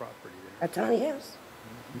off the property there, A tiny house?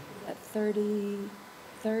 That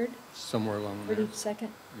 33rd, somewhere along there. 32nd?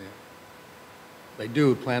 Yeah. They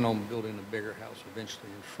do plan on building a bigger house eventually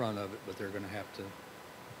in front of it, but they're going to have to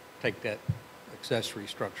take that accessory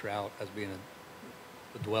structure out as being a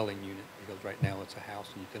dwelling unit, because right now it's a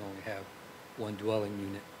house and you can only have one dwelling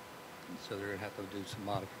unit. So they're going to have to do some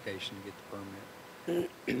modification to get the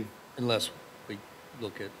permit. Unless we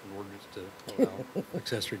look at an ordinance to allow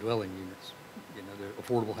accessory dwelling units. You know, the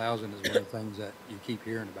affordable housing is one of the things that you keep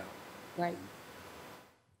hearing about. Right.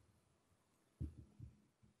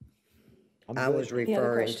 I was Any other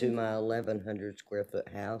referring to questions? my 1,100 square foot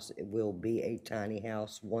house. It will be a tiny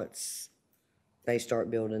house once they start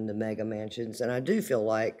building the mega mansions. And I do feel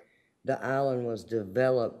like the island was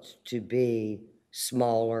developed to be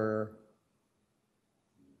smaller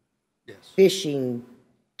Yes. fishing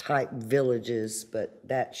type villages, but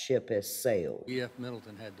that ship has sailed. E.F.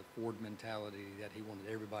 Middleton had the Ford mentality that he wanted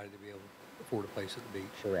everybody to be able to afford a place at the beach.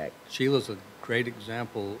 Correct. Sheila's a great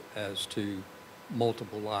example as to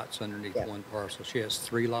multiple lots underneath Yeah. one parcel. She has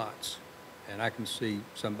 3 lots, and I can see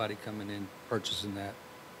somebody coming in, purchasing that,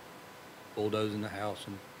 bulldozing the house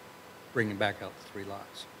and bringing back out the 3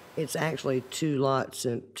 lots. It's actually 2 lots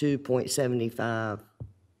and 2.75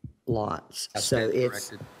 lots. I So stand it's,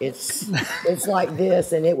 corrected. it's like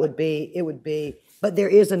this, and it would be, but there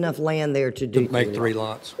is enough land there to do. To make 3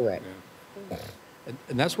 lots. Correct. Yeah.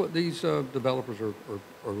 And that's what these developers are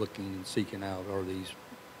looking and seeking out, are these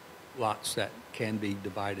lots that can be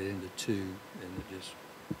divided into 2, and it just,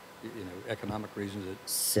 economic reasons that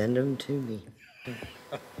Send them to me. I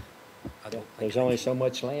don't think, There's only so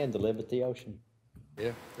much land to live at the ocean.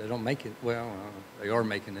 yeah, they don't make it, well, they are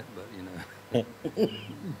making it, but,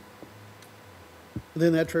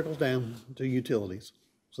 Then that trickles down to utilities.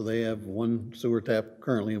 So they have 1 sewer tap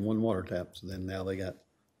currently and 1 water tap. So then now they got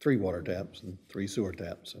 3 water taps and 3 sewer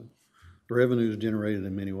taps. So the revenue is generated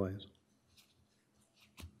in many ways.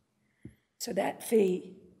 So that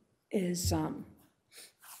fee is,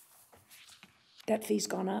 that fee's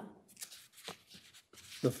gone up?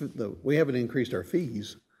 We haven't increased our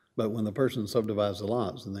fees, but when the person subdivides the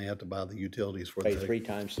lots, then they have to buy the utilities for Pay that. 3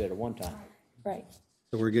 times instead of 1 time. Right.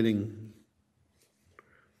 So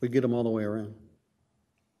we get them all the way around.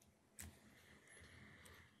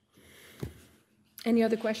 Any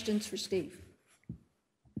other questions for Steve?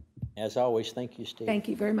 As always, thank you, Steve. Thank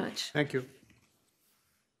you very much. Thank you.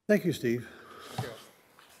 Thank you, Steve.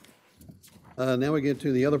 Now we get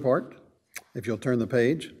to the other part. If you'll turn the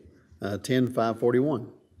page, 10-541.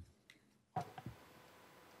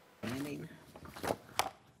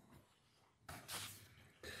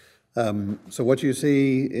 So what you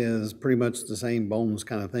see is pretty much the same bones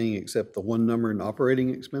kind of thing, except the 1 number in operating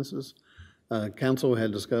expenses. Council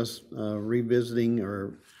had discussed revisiting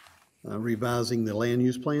or revising the land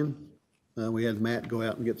use plan. We had Matt go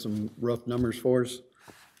out and get some rough numbers for us.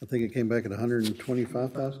 I think it came back at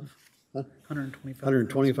 125,000? 125.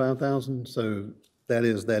 125,000, so that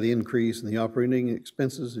is, that increase in the operating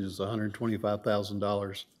expenses is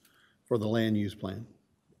 $125,000 for the land use plan.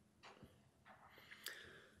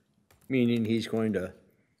 Meaning he's going to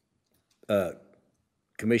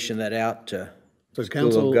commission that out to So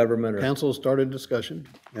School of Government or? council started discussion,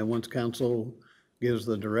 and once council gives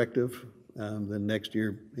the directive, then next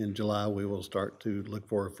year in July, we will start to look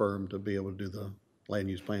for a firm to be able to do the land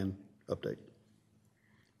use plan update,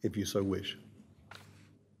 if you so wish.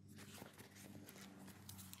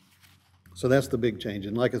 So that's the big change,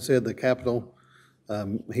 and like I said, the capital,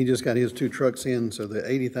 he just got his 2 trucks in, so the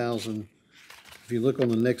 80,000, if you look on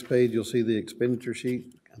the next page, you'll see the expenditure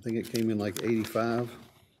sheet. I think it came in like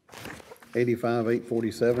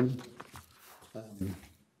 85,847.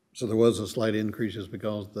 So there was a slight increase just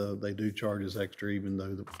because they do charge us extra, even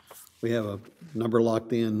though we have a number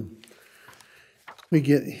locked in. We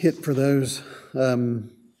get hit for those.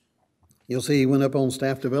 You'll see he went up on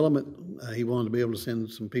staff development. He wanted to be able to send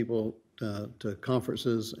some people to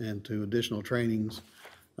conferences and to additional trainings.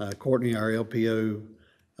 Courtney, our LPO,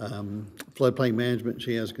 floodplain management,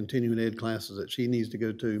 she has continuing ed classes that she needs to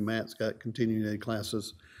go to. Matt's got continuing ed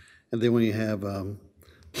classes. And then when you have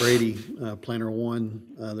Brady, Planner 1,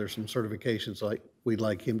 there's some certifications like we'd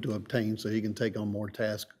like him to obtain so he can take on more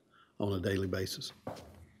tasks on a daily basis.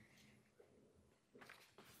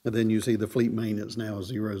 And then you see the fleet maintenance now is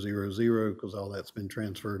 000 because all that's been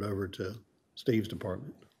transferred over to Steve's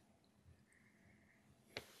department.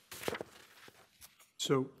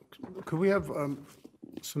 So could we have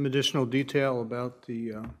some additional detail about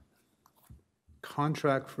the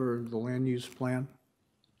contract for the land use plan?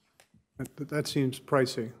 That seems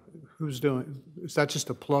pricey. Who's doing, is that just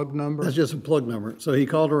a plug number? That's just a plug number. So he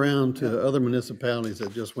called around to other municipalities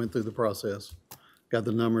that just went through the process, got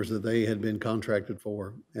the numbers that they had been contracted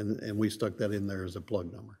for, and we stuck that in there as a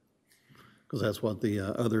plug number. Because that's what the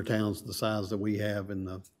other towns, the size that we have and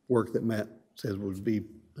the work that Matt says would be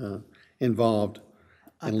involved,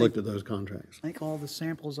 and looked at those contracts. I think all the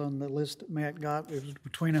samples on the list that Matt got, it was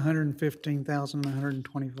between 115,000 and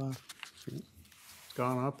 125. It's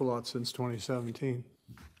gone up a lot since 2017.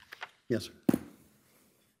 Yes, sir.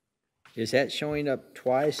 Is that showing up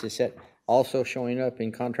twice? Is that also showing up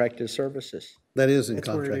in contracted services? That is in That's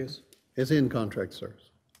where it contract. is. It's in contract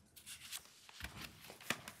service.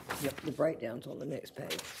 The breakdown's on the next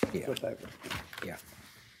page. Yeah. Flip over. Yeah.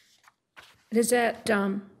 Is that,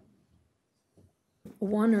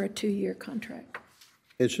 1 or a 2-year contract?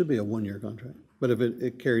 It should be a 1-year contract, but if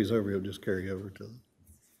it carries over, it'll just carry over to.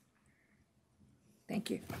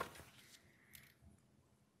 Thank you.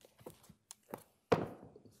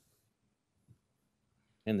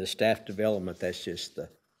 And the staff development, that's just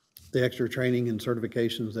The extra training and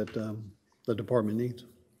certifications that the department needs.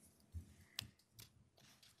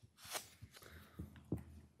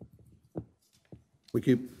 We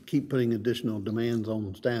keep putting additional demands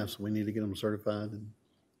on staff, so we need to get them certified. And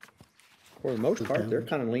for the most part, they're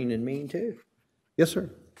kind of lean and mean too. yes, sir.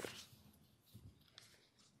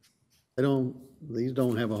 These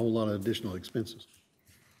don't have a whole lot of additional expenses.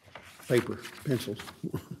 Paper, pencils.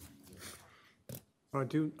 I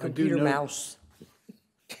do Computer note, mouse.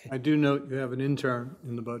 I do note you have an intern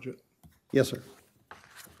in the budget. Yes, sir.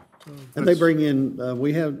 And they bring in,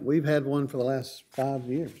 we've had one for the last 5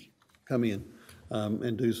 years come in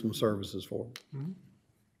and do some services for them.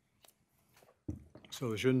 So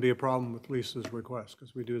there shouldn't be a problem with Lisa's request,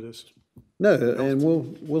 because we do this. No, and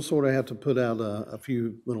we'll sort of have to put out a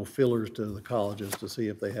few little fillers to the colleges to see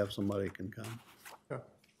if they have somebody who can come. Yeah.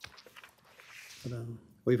 But,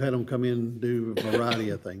 we've had them come in and do a variety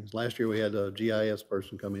of things. Last year, we had a GIS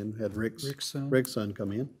person come in, had Rick's son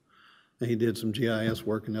come in. And he did some GIS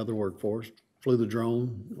work and other work for us, flew the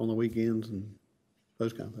drone on the weekends and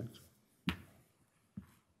those kind of things.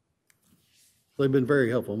 They've been very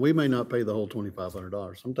helpful. We may not pay the whole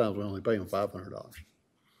 $2,500. Sometimes we only pay them $500.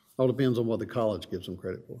 All depends on what the college gives them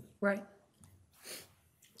credit for. Right.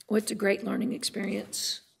 Well, it's a great learning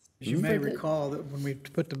experience. You may recall that when we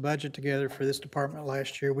put the budget together for this department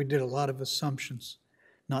last year, we did a lot of assumptions,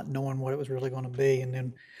 not knowing what it was really going to be. And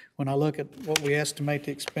then when I look at what we estimate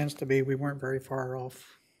the expense to be, we weren't very far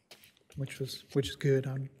off, which is good.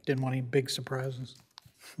 I didn't want any big surprises.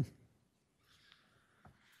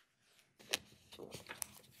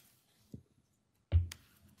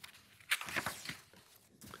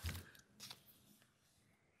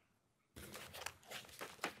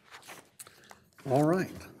 All right.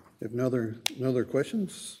 If no other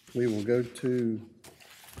questions, we will go to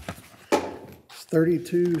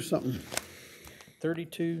 32 something.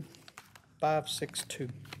 32,562.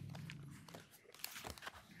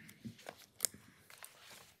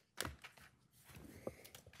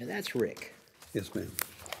 And that's Rick. Yes, ma'am.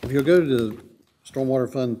 If you'll go to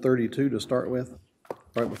Stormwater Fund 32 to start with,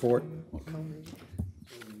 right before it,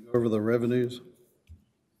 over the revenues.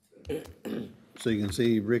 So you can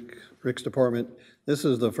see Rick's department. This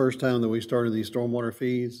is the first time that we started these stormwater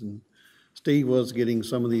fees, and Steve was getting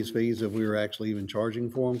some of these fees that we were actually even charging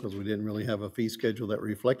for them because we didn't really have a fee schedule that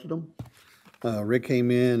reflected them. Rick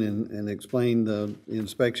came in and explained the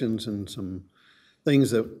inspections and some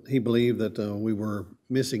things that he believed that we were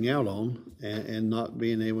missing out on and not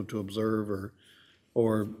being able to observe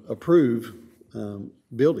or approve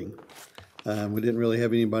building. We didn't really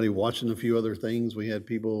have anybody watching a few other things. We had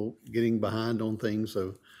people getting behind on things,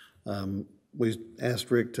 so we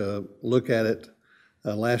asked Rick to look at it.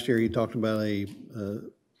 Last year, he talked about a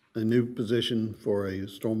new position for a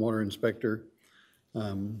stormwater inspector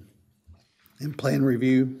and plan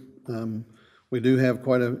review. We do have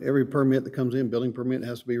every permit that comes in, building permit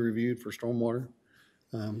has to be reviewed for stormwater.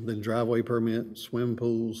 Then driveway permit, swim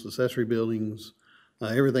pools, accessory buildings,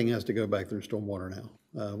 everything has to go back through stormwater now,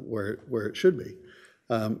 where it should be.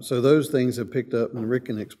 So those things have picked up, and Rick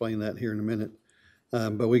can explain that here in a minute.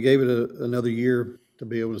 But we gave it another year to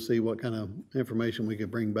be able to see what kind of information we could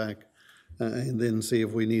bring back and then see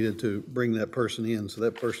if we needed to bring that person in. So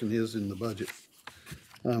that person is in the budget.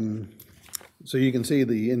 So you can see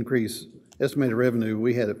the increase, estimated revenue,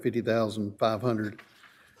 we had at 50,500,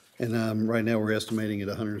 and right now we're estimating at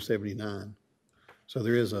 179. So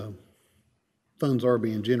there is funds are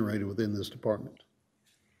being generated within this department.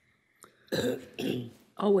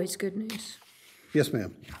 Always good news. Yes,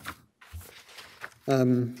 ma'am.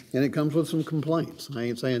 And it comes with some complaints. I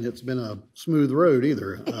ain't saying it's been a smooth road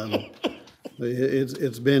either.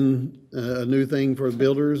 It's been a new thing for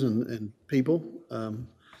builders and people.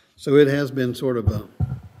 So it has been sort of a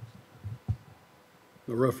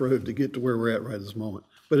rough road to get to where we're at right this moment.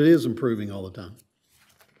 But it is improving all the time.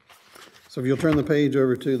 So if you'll turn the page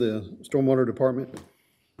over to the Stormwater Department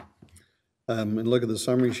and look at the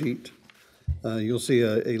summary sheet, you'll see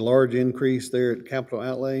a large increase there at capital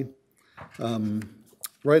outlay.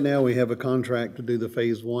 Right now, we have a contract to do the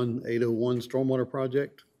Phase 1 801 Stormwater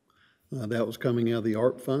Project. That was coming out of the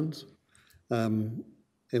ARP funds. And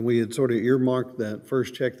we had sort of earmarked that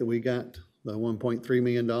first check that we got, the $1.3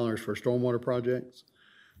 million for stormwater projects.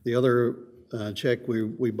 The other check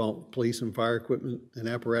we bought police and fire equipment and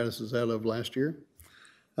apparatuses out of last year.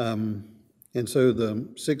 And so the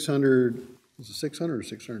 600, was it 600 or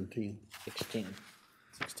 610?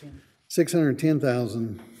 16.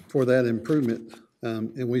 610,000 for that improvement,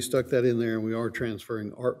 and we stuck that in there, and we are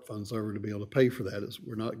transferring ARP funds over to be able to pay for that, as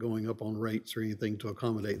we're not going up on rates or anything to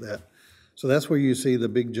accommodate that. So that's where you see the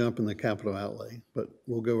big jump in the capital outlay, but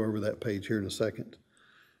we'll go over that page here in a second.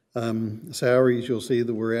 Salaries, you'll see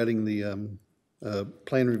that we're adding the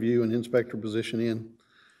plan review and inspector position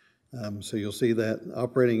in. So you'll see that.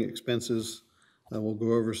 Operating expenses, we'll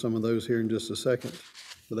go over some of those here in just a second,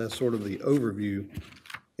 but that's sort of the overview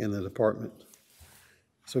in the department.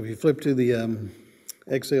 So if you flip to the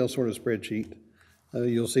Excel sort of spreadsheet,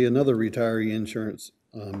 you'll see another retiree insurance,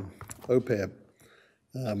 OPEB.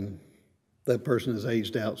 That person is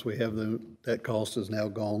aged out, so we have that cost is now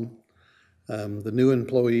gone. The new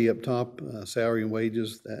employee up top, salary and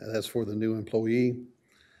wages, that's for the new employee.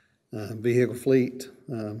 Vehicle fleet,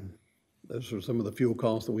 those are some of the fuel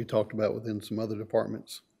costs that we talked about within some other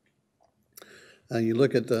departments. You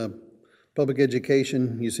look at public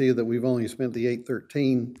education, you see that we've only spent the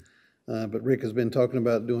 813, but Rick has been talking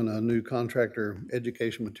about doing a new contractor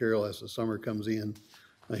education material as the summer comes in.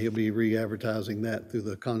 He'll be re-advertising that through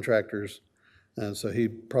the contractors, so he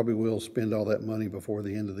probably will spend all that money before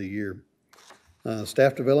the end of the year.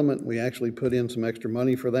 Staff development, we actually put in some extra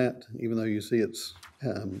money for that, even though you see it's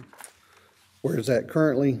where it's at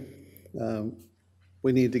currently.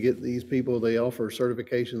 We need to get these people, they offer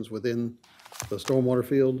certifications within the stormwater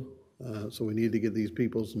field, so we need to get these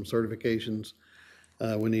people some certifications.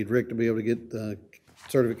 We need Rick to be able to get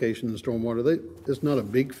certification in stormwater. It's not a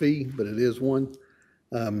big fee, but it is one.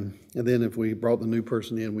 And then if we brought the new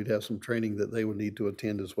person in, we'd have some training that they would need to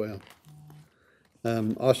attend as well.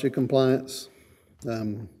 OSHA compliance,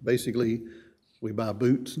 basically we buy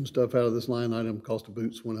boots and stuff out of this line item. Cost of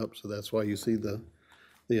boots went up, so that's why you see the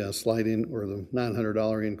slight or the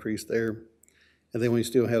 $900 increase there. And then we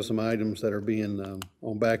still have some items that are being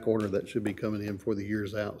on back order that should be coming in for the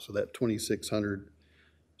years out. So that 2,600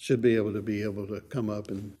 should be able to come up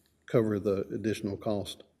and cover the additional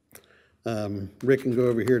cost. Rick can go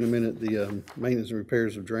over here in a minute, the maintenance and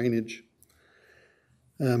repairs of drainage.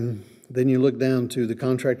 Then you look down to the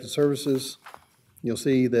contracted services. You'll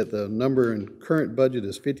see that the number in current budget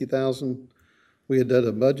is 50,000. We had done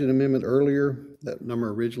a budget amendment earlier. That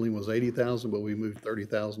number originally was 80,000, but we moved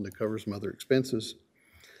 30,000 to cover some other expenses.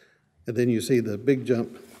 And then you see the big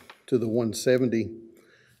jump to the 170.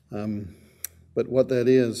 But what that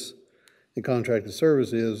is in contracted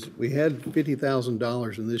service is we had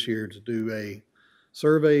 $50,000 in this year to do a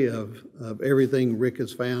survey of everything Rick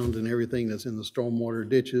has found and everything that's in the stormwater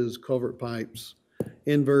ditches, culvert pipes,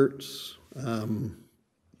 inverts, how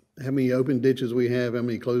many open ditches we have, how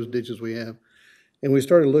many closed ditches we have. And we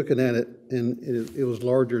started looking at it, and it was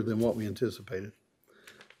larger than what we anticipated.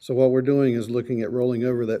 So what we're doing is looking at rolling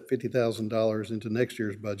over that $50,000 into next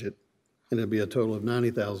year's budget, and it'll be a total of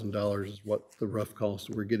 $90,000 is what the rough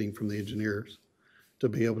cost we're getting from the engineers to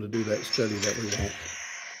be able to do that study that we want.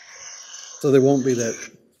 So there won't be that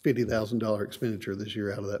 $50,000 expenditure this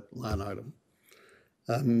year out of that line item.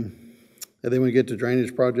 And then we get to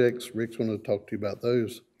drainage projects. Rick's going to talk to you about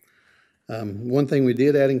those. One thing we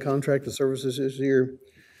did add in contracted services this year,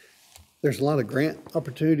 there's a lot of grant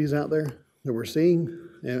opportunities out there that we're seeing,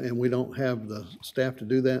 and we don't have the staff to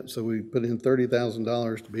do that, so we put in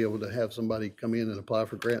 $30,000 to be able to have somebody come in and apply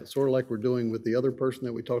for grants, sort of like we're doing with the other person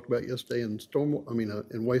that we talked about yesterday in in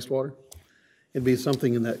wastewater. It'd be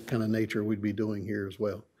something in that kind of nature we'd be doing here as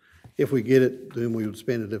well. If we get it, then we would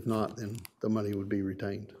spend it. If not, then the money would be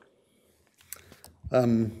retained.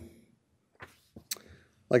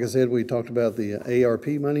 Like I said, we talked about the ARP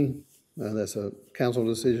money. That's a council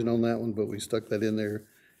decision on that one, but we stuck that in there,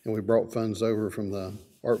 and we brought funds over from the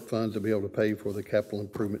ARP fund to be able to pay for the capital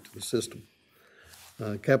improvement to the system.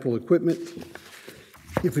 Capital equipment,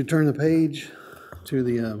 if we turn the page to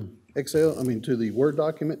the to the Word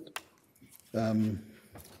document,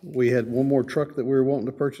 we had one more truck that we were wanting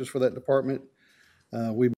to purchase for that department.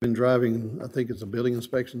 We've been driving, I think it's a building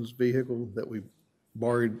inspections vehicle that we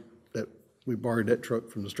borrowed that truck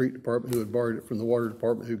from the street department, who had borrowed it from the water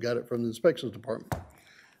department, who got it from the inspections department.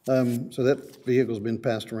 So that vehicle's been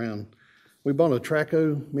passed around. We bought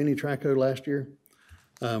a mini Traco last year.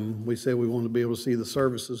 We said we wanted to be able to see the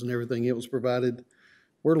services and everything it was provided.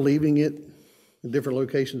 We're leaving it in different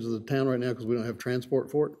locations of the town right now because we don't have transport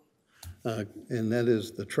for it. And that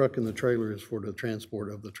is, the truck and the trailer is for the transport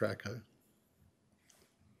of the Traco.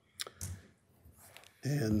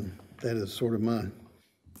 And that is sort of my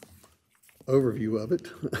overview of it.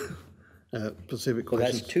 Specific Well,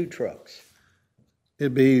 questions. that's 2 trucks.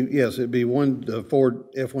 It'd be, yes, it'd be one, the Ford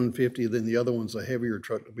F-150, then the other one's a heavier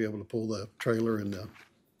truck to be able to pull the trailer and the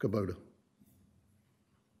Kubota.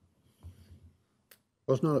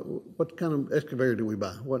 Well, it's not, what kind of excavator do we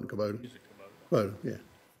buy? Wasn't Kubota? Kubota, yeah.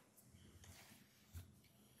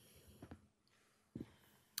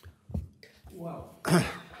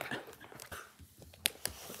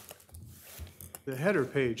 The header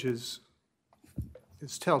page is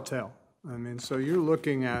telltale. I mean, so you're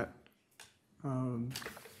looking at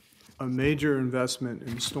a major investment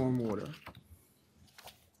in stormwater.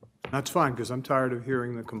 That's fine, because I'm tired of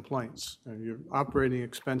hearing the complaints. Your operating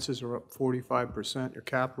expenses are up 45%, your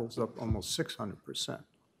capital's up almost 600%.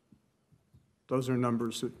 Those are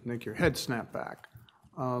numbers that make your head snap back.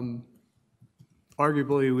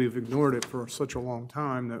 Arguably, we've ignored it for such a long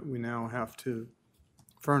time that we now have to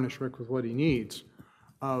furnish Rick with what he needs.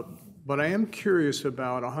 But I am curious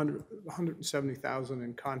about $170,000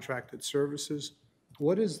 in contracted services.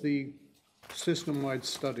 What is the system-wide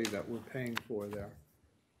study that we're paying for there?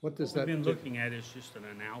 What does that What we've been do? looking at is just an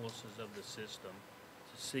analysis of the system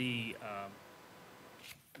to see,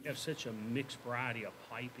 we have such a mixed variety of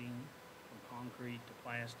piping, from concrete to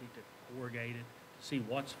plastic to corrugated, to see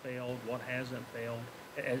what's failed, what hasn't failed.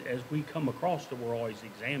 As we come across it, we're always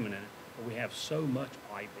examining it, but we have so much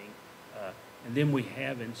piping. And then we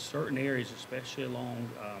have in certain areas, especially along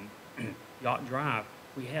Yacht Drive,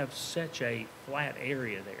 we have such a flat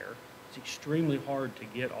area there. It's extremely hard to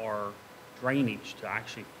get our drainage to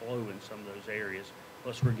actually flow in some of those areas.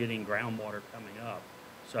 Plus we're getting groundwater coming up.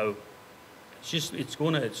 So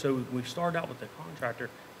so we started out with the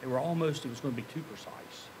contractor, it was going to be too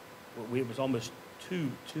precise. It was almost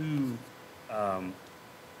too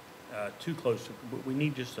close. We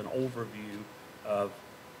need just an overview of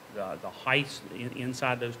the heights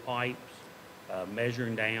inside those pipes,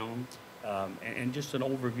 measuring down, and just an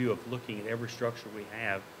overview of looking at every structure we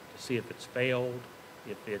have to see if it's failed,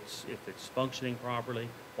 if it's functioning properly,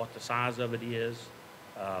 what the size of it is,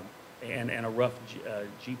 and a rough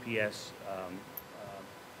GPS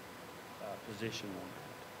position on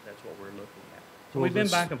that. That's what we're looking at. So Will we've been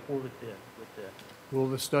this- back and forth with the Will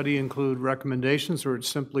the study include recommendations, or it's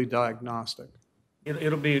simply diagnostic?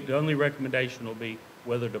 It'll be, the only recommendation will be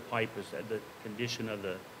whether the pipe is, the condition of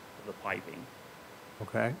the piping.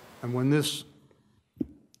 Okay? And when this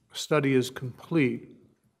study is complete,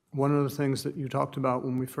 one of the things that you talked about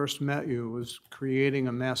when we first met you was creating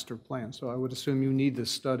a master plan. So I would assume you need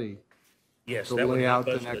this study Yes, to that would lay help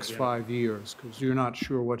out the us, next yeah. 5 years, because you're not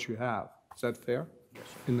sure what you have. Is that fair? Yes,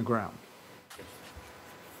 sir. In the ground?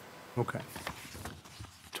 Okay.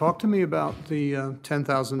 Talk to me about the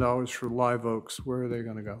 $10,000 for Live Oaks. Where are they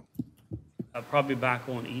going to go? Probably back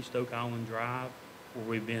on East Oak Island Drive, where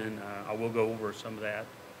we've been, I will go over some of that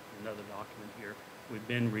in another document here. We've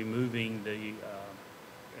been removing the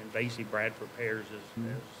invasive Bradford pears as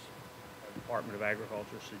the Department of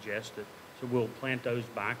Agriculture suggested. So we'll plant those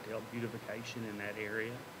back to help beautification in that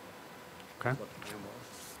area. Okay, That's what the plan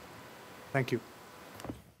was. thank you.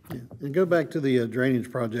 Yeah. And go back to the drainage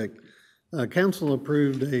project. Council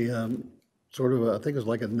approved a sort of, I think it was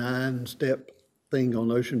like a 9-step thing on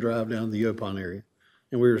Ocean Drive down to the Yopon area.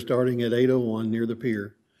 And we were starting at 801 near the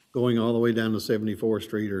pier, going all the way down to 74th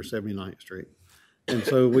Street or 79th Street. And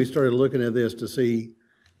so we started looking at this to see,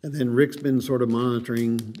 and then Rick's been sort of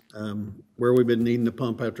monitoring where we've been needing to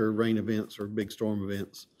pump after rain events or big storm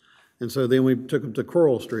events. And so then we took them to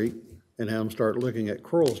Coral Street and had them start looking at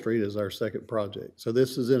Coral Street as our second project. So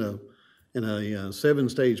this is in a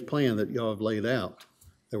 7-stage plan that y'all have laid out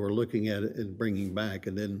that we're looking at it and bringing back.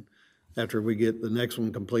 And then after we get the next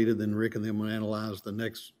one completed, then Rick and them will analyze the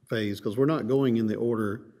next phase, because we're not going in the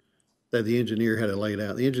order that the engineer had it laid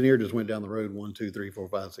out. The engineer just went down the road 1, 2, 3, 4,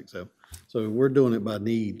 5, 6, 7. So we're doing it by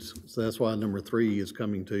needs. So that's why number 3 is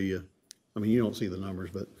coming to you. I mean, you don't see the numbers,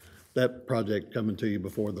 but that project coming to you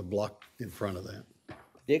before the block in front of that.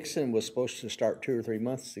 Dixon was supposed to start 2 or 3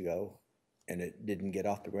 months ago, and it didn't get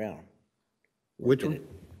off the ground. Which one?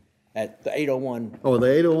 At the 801, Oh, the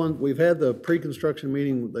 801, we've had the pre-construction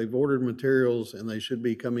meeting, they've ordered materials and they should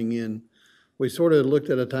be coming in. We sort of looked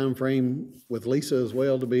at a time frame with Lisa as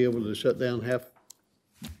well to be able to shut down half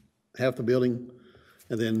the building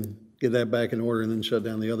and then get that back in order and then shut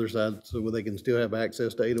down the other side so they can still have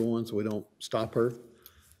access to 801 so we don't stop her.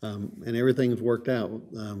 And everything's worked out.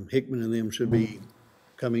 Hickman and them should be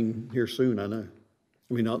coming here soon, I know.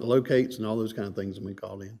 I mean, all the locates and all those kind of things that we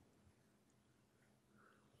called in.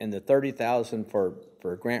 and the 30,000 for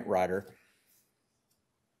a grant writer,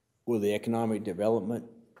 will the economic development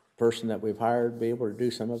person that we've hired be able to do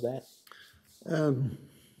some of that?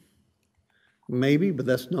 Maybe, but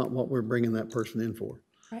that's not what we're bringing that person in for.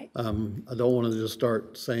 Right. I don't want to just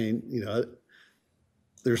start saying,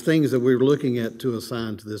 there's things that we're looking at to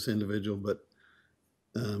assign to this individual, but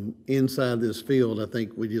inside this field, I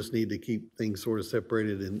think we just need to keep things sort of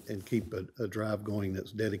separated and keep a drive going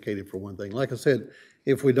that's dedicated for one thing. Like I said,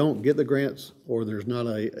 if we don't get the grants or there's not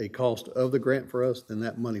a cost of the grant for us, then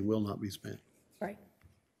that money will not be spent. Right.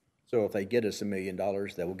 So if they get us $1 million,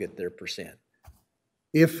 they will get their percent.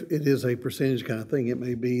 If it is a percentage kind of thing, it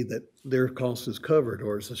may be that their cost is covered,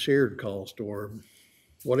 or it's a shared cost, or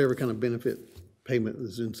whatever kind of benefit payment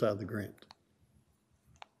is inside the grant.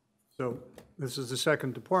 So this is the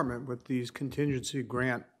second department with these contingency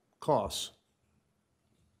grant costs.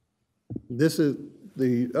 This is,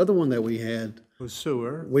 the other one that we had, With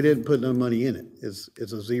sewer, we didn't put no money in it. It's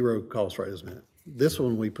a zero cost right this minute. This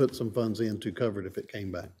one, we put some funds in to cover it if it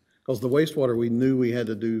came back. Because the wastewater, we knew we had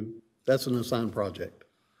to do, that's an assigned project.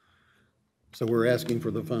 So we're asking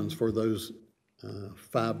for the funds for those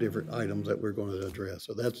 5 different items that we're going to address.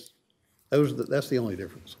 So that's the only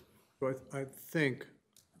difference. so I think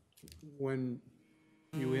when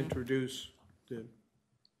you introduce the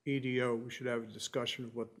EDO, we should have a discussion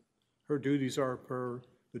of what her duties are per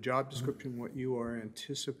the job description, what you are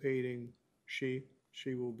anticipating she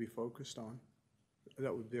will be focused on.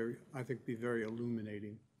 That would I think, be very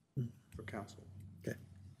illuminating for council.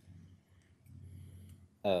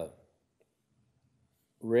 Okay.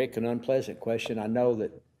 Rick, an unpleasant question. I know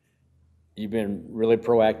that you've been really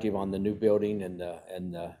proactive on the new building and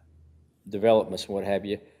the developments and what have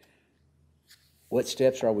you. What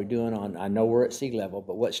steps are we doing on, I know we're at sea level,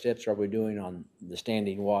 but what steps are we doing on the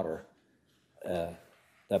standing water,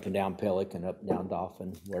 up and down Pelican, up and down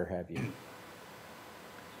Dolphin, where have you?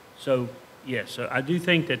 So, yes, so I do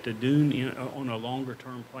think that the dune, on a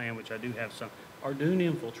longer-term plan, which I do have some, our dune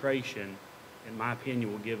infiltration, in my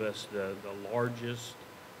opinion, will give us the largest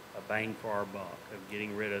bang for our buck of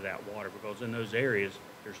getting rid of that water, because in those areas,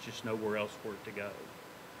 there's just nowhere else for it to go.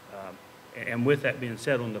 And with that being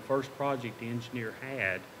said, on the first project the engineer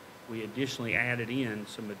had, we additionally added in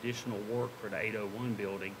some additional work for the 801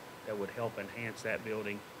 building that would help enhance that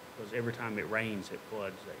building, because every time it rains, it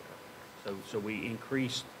floods there. So we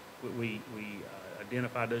increased, we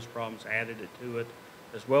identified those problems, added it to it,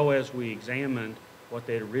 as well as we examined what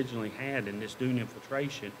they had originally had in this dune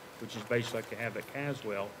infiltration, which is basically like they have at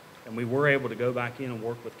Caswell. And we were able to go back in and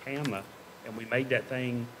work with CAMA, and we made that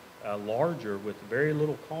thing larger with very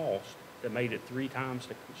little cost that made it 3 times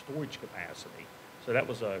the storage capacity. So that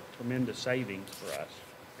was a tremendous savings for us.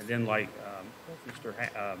 And then like Mr.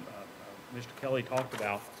 Kelly talked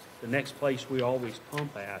about, the next place we always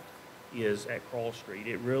pump at is at Crawl Street.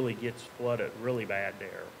 It really gets flooded really bad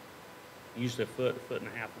there. Usually a foot and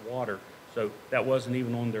a half of water. So that wasn't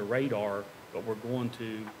even on their radar, but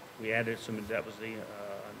we added some, that was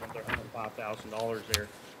another $5,000 there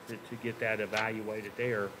to get that evaluated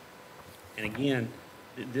there. And again,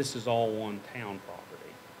 this is all on town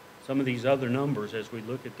property. Some of these other numbers, as we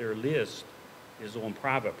look at their list, is on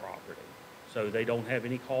private property. So they don't have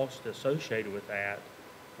any cost associated with that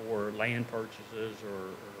for land purchases or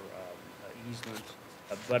easements.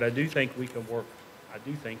 But I do think we can work,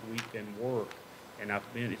 and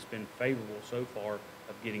it's been favorable so far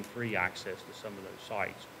of getting free access to some of those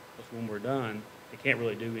sites. Because when we're done, they can't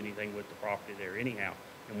really do anything with the property there anyhow.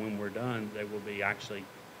 And when we're done, there will be actually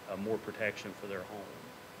more protection for their home.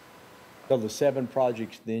 So the 7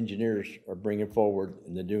 projects the engineers are bringing forward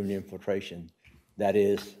in the dune infiltration, that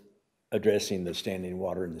is addressing the standing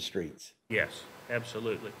water in the streets. Yes,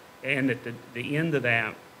 absolutely. And at the end of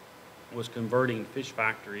that was converting Fish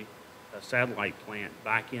Factory, a satellite plant,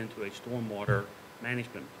 back into a stormwater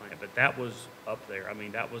management plant. But that was up there. I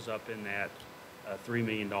mean, that was up in that $3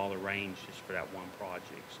 million range just for that one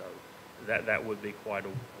project. So that would be quite a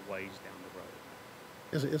ways down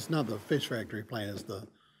the road. It's not the Fish Factory plant, it's the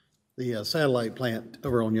satellite plant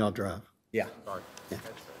over on Yacht Drive. Yeah. Sorry. Yeah.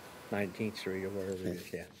 That's right. 19th Street or whatever it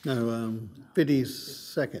is, yeah. No,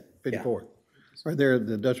 52nd, 54th, right there at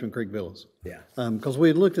the Dutchman Creek Villas. Yeah. Because we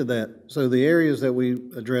had looked at that. So the areas that we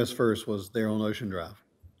addressed first was there on Ocean Drive.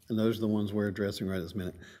 And those are the ones we're addressing right this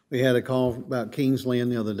minute. We had a call about Kings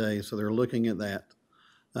Land the other day, so they're looking at that.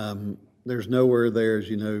 There's nowhere there, as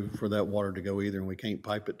you know, for that water to go either, and we can't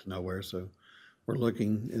pipe it to nowhere. So we're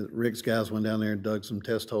looking, Rick's guys went down there and dug some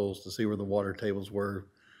test holes to see where the water tables were.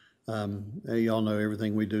 Y'all know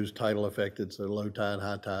everything we do is tidal affected, so low tide,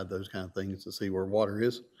 high tide, those kind of things, to see where water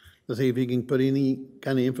is, to see if you can put any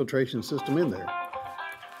kind of infiltration system in there.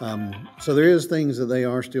 So there is things that they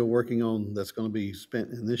are still working on that's going to be spent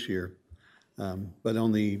in this year. But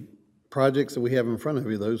on the projects that we have in front of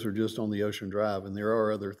you, those are just on the Ocean Drive, and there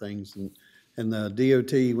are other things. And And the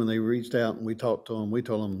DOT, when they reached out and we talked to them, we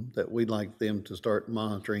told them that we'd like them to start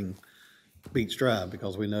monitoring Beach Drive,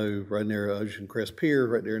 because we know right near Ocean Crest Pier,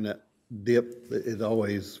 right there in that dip, it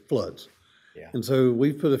always floods. Yeah. And so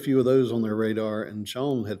we've put a few of those on their radar, and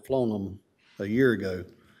Sean had flown them a year ago,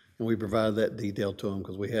 and we provided that detail to them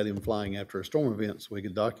because we had him flying after a storm event so we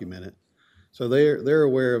could document it. So they're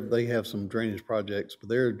aware of, they have some drainage projects, but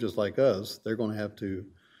they're just like us. They're going to have to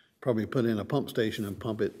probably put in a pump station and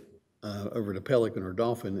pump it over to Pelican or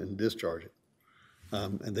Dolphin and discharge it.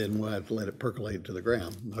 And then we'll have to let it percolate to the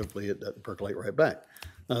ground. Hopefully it doesn't percolate right back.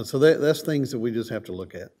 So that's things that we just have to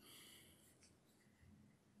look at.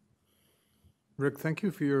 Rick, thank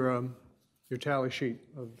you for your tally sheet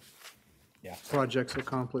of projects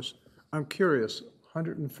accomplished. I'm curious,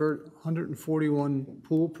 141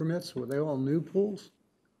 pool permits, were they all new pools?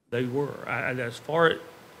 They were. As far as,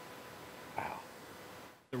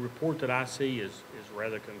 the report that I see is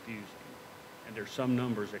rather confusing. And there's some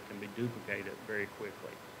numbers that can be duplicated very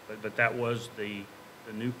quickly. But that was the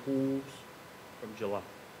new pools from July,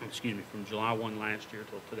 from July 1 last year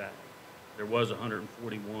till today. There was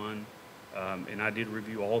 141, and I did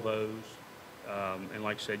review all those. And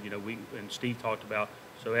like I said, and Steve talked about,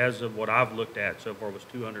 so as of what I've looked at so far was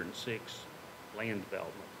 206 land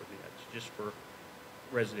development permits, just for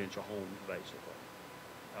residential homes, basically.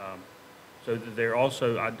 So there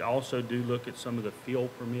also, I also do look at some of the field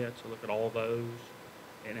permits. I look at all those.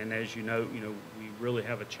 And as you know, we really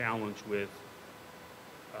have a challenge with,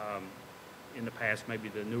 in the past, maybe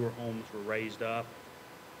the newer homes were raised up.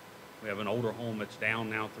 We have an older home that's down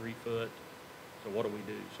now 3 foot. So what do we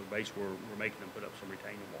do? So basically, we're making them put up some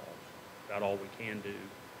retaining walls. About all we can do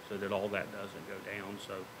so that all that doesn't go down.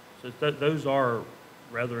 So those are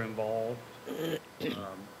rather involved.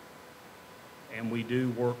 And we do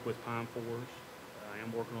work with Pine Forest. I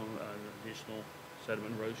am working on an additional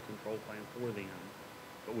sediment erosion control plan for them.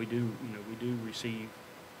 But we do, receive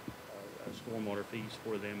stormwater fees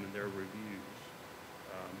for them and their reviews.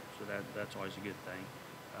 So that's always a good thing.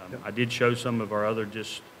 I did show some of our other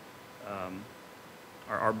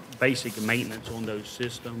our basic maintenance on those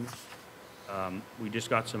systems. We just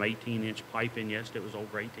got some 18-inch pipe in yesterday. It was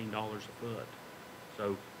over $18 a foot.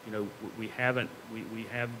 So, we have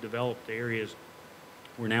developed areas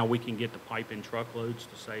where now we can get the pipe in truckloads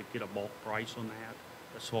to get a bulk price on that,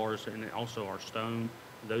 as far as, and also our stone,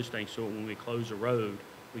 those things. So when we close a road,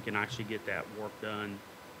 we can actually get that work done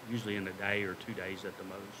usually in a day or 2 days at the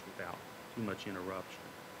most without too much interruption.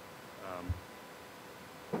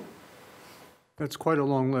 That's quite a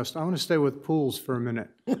long list. I want to stay with pools for a minute,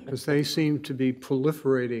 because they seem to be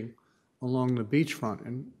proliferating along the beachfront,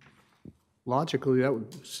 and logically, that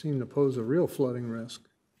would seem to pose a real flooding risk.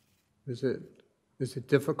 Is it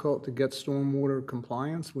difficult to get stormwater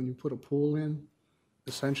compliance when you put a pool in,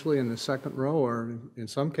 essentially in the second row, or in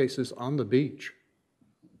some cases on the beach?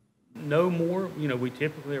 No more, we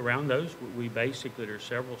typically, around those, we basically, there's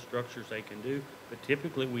several structures they can do, but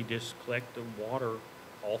typically we just collect the water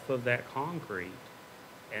off of that concrete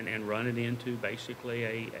and run it into basically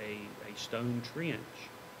a stone trench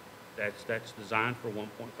that's designed for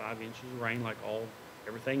 1.5 inches of rain like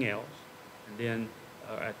everything else. And then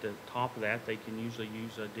at the top of that, they can usually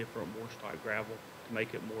use a different wash type gravel to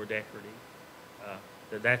make it more decorative.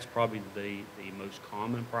 That's probably the most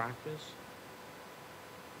common practice.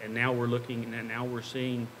 And now we're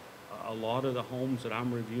seeing a lot of the homes that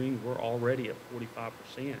I'm reviewing, we're already at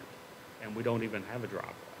 45%, and we don't even have a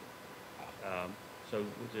driveway. So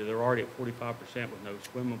they're already at 45% with no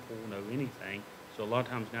swimming pool, no anything. So a lot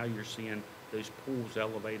of times now you're seeing those pools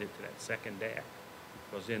elevated to that second deck,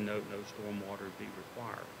 because then no stormwater would be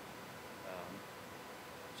required.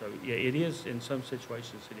 So yeah, it is, in some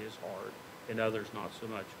situations it is hard, in others not so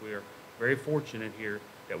much. We're very fortunate here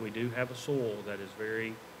that we do have a soil that is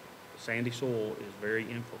sandy soil is very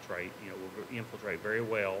infiltrate, will infiltrate very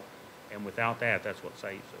well, and without that, that's what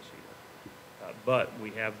saves us here. But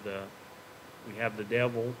we have the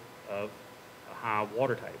devil of a high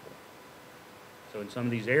water table. So in some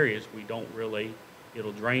of these areas, we don't really,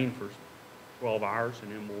 it'll drain for 12 hours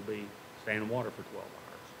and then we'll be staying in water for 12 hours.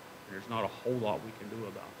 And there's not a whole lot we can do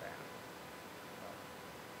about that.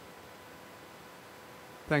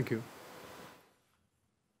 Thank you.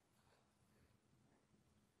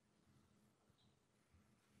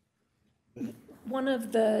 One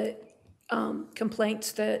of the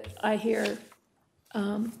complaints that I hear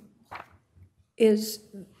is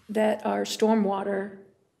that our stormwater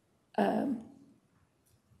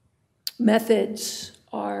methods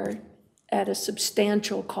are at a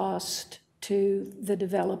substantial cost to the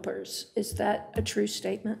developers. Is that a true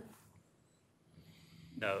statement?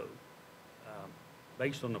 No.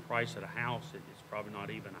 based on the price of the house, it's probably not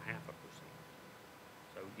even 0.5%.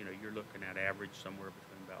 So, you know, you're looking at average somewhere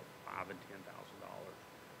between about $5,000 and $10,000,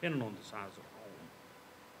 depending on the size of the home.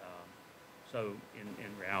 So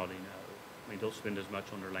in reality, no. I mean, they'll spend as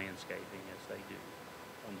much on their landscaping as they do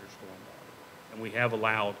on their stormwater. And we have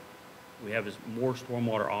more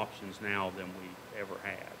stormwater options now than we've ever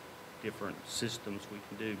had. Different systems we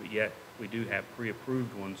can do, but yet we do have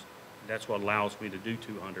pre-approved ones. That's what allows me to do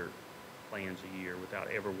 200 plans a year without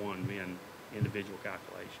ever one being individual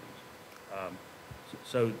calculations.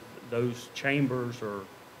 So those chambers or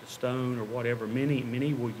the stone or whatever,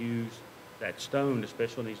 many will use that stone,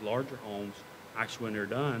 especially in these larger homes, actually when they're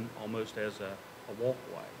done, almost as a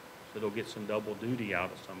walkway. So they'll get some double duty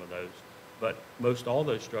out of some of those. But most all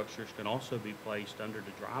those structures can also be placed under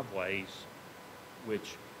the driveways,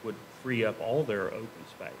 which would free up all their open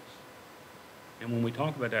space. And when we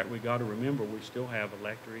talk about that, we got to remember we still have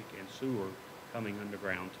electric and sewer coming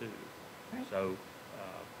underground too. Right. So,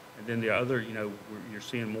 and then the other, you know, you're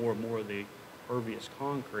seeing more and more of the pervious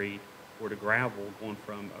concrete or the gravel going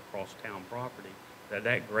from across town property.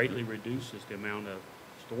 That greatly reduces the amount of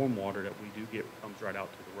stormwater that we do get comes right out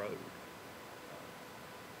to the road.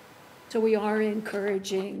 So we are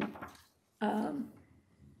encouraging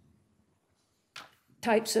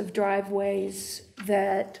types of driveways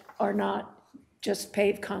that are not just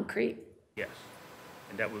paved concrete. Yes,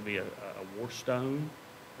 and that would be a war stone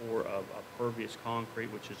or a pervious concrete,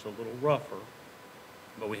 which is a little rougher,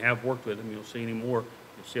 but we have worked with them. You'll see any more.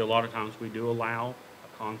 You'll see a lot of times we do allow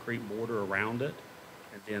a concrete border around it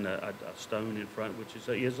and then a stone in front, which is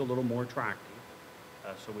a little more attractive.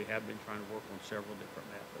 So we have been trying to work on several different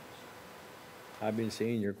methods. I've been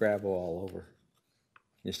seeing your gravel all over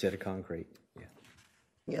instead of concrete. Yeah.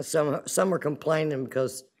 Yeah, some are complaining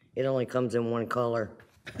because it only comes in one color.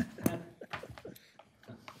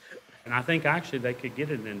 And I think actually they could get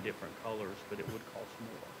it in different colors, but it would cost more.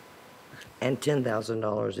 And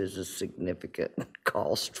 $10,000 is a significant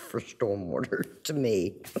cost for stormwater to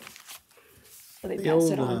me. So they The pass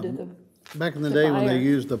old, it on to the, back in the the day when they buyer.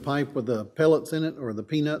 used the pipe with the pellets in it or the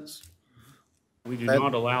peanuts, We do That-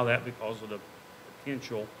 not allow that because of the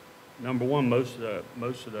potential. Number one, most of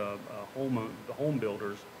the home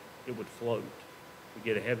builders, it would float. We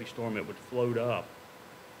get a heavy storm, it would float up.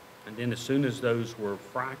 And then as soon as those were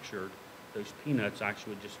fractured, those peanuts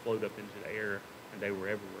actually would just float up into the air and they were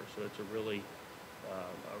everywhere. So it's a really,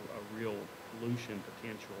 a real pollution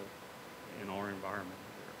potential in our environment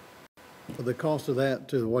here. for the cost of that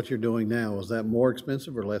to what you're doing now, is that more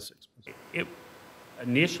expensive or less expensive?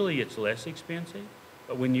 Initially, it's less expensive,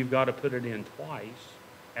 but when you've got to put it in twice,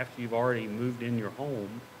 after you've already moved in your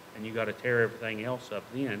home and you've got to tear everything else up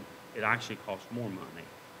then, it actually costs more money.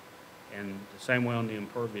 And the same way on the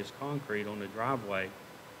impervious concrete on the driveway,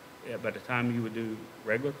 by the time you would do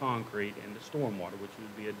regular concrete and the stormwater, which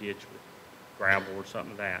would be a ditch with gravel or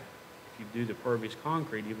something like that, if you do the pervious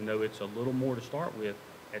concrete, even though it's a little more to start with,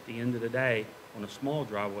 at the end of the day, on a small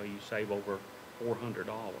driveway, you save over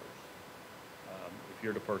 $400 if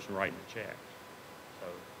you're the person writing the checks. So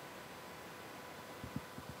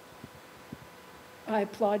I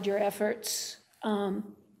applaud your efforts.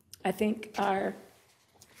 I think our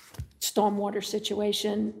stormwater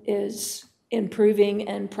situation is improving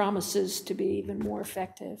and promises to be even more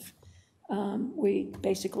effective. We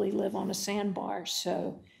basically live on a sandbar,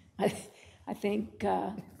 so I think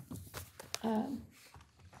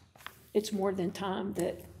it's more than time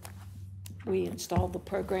that we install the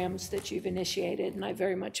programs that you've initiated, and I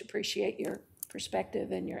very much appreciate your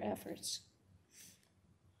perspective and your efforts.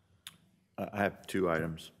 I have two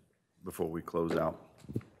items before we close out.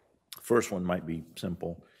 First one might be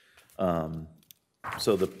simple.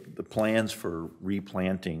 So the plans for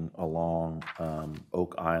replanting along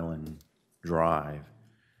Oak Island Drive,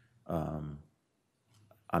 I'm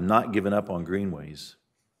not giving up on greenways,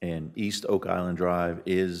 and East Oak Island Drive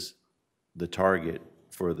is the target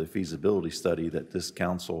for the feasibility study that this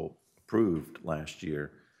council approved last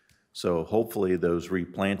year. So hopefully those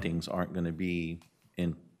replantings aren't going to be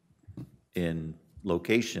in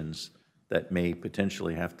locations that may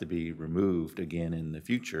potentially have to be removed again in the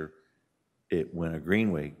future when a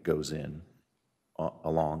greenway goes in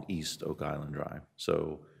along East Oak Island Drive.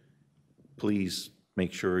 So please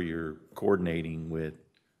make sure you're coordinating with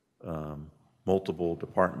multiple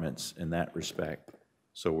departments in that respect,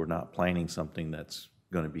 so we're not planning something that's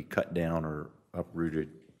going to be cut down or uprooted,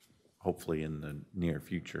 hopefully in the near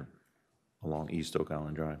future, along East Oak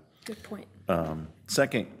Island Drive. Good point.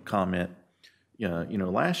 Second comment,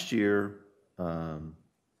 last year,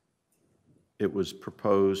 it was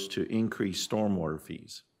proposed to increase stormwater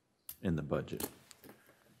fees in the budget.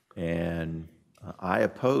 And I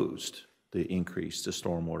opposed the increase to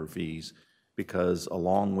stormwater fees because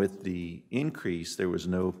along with the increase, there was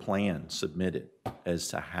no plan submitted as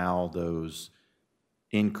to how those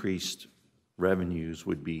increased revenues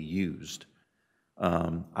would be used.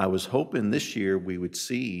 I was hoping this year we would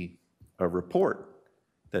see a report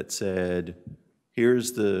that said,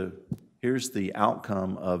 here's the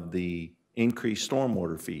outcome of the increased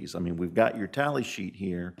stormwater fees. I mean, we've got your tally sheet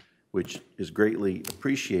here, which is greatly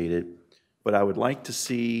appreciated, but I would like to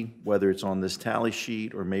see whether it's on this tally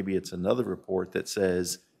sheet or maybe it's another report that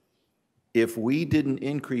says, if we didn't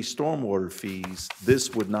increase stormwater fees,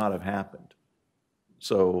 this would not have happened.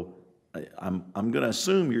 So I'm going to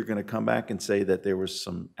assume you're going to come back and say that there was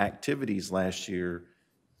some activities last year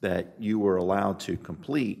that you were allowed to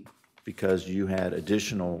complete because you had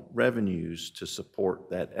additional revenues to support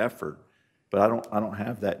that effort. But I don't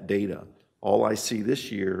have that data. All I see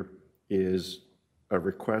this year is a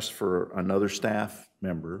request for another staff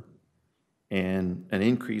member and an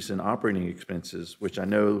increase in operating expenses, which I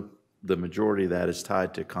know the majority of that is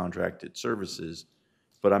tied to contracted services,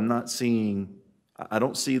 but I'm not seeing, I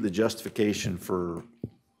don't see the justification for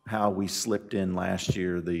how we slipped in last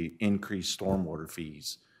year, the increased stormwater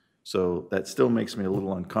fees. So that still makes me a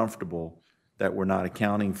little uncomfortable that we're not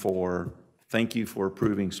accounting for, thank you for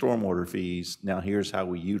approving stormwater fees, now here's how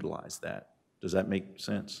we utilize that. Does that make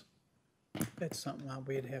sense? That's something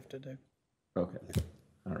we'd have to do. Okay,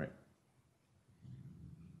 all right.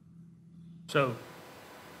 So,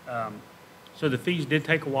 so the fees did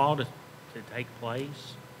take a while to take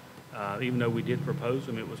place. Even though we did propose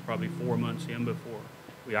them, it was probably 4 months in before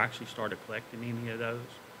we actually started collecting any of those.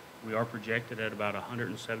 We are projected at about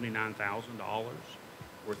 $179,000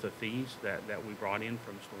 worth of fees that we brought in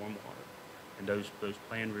from stormwater and those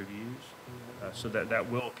plan reviews. So that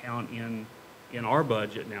will count in our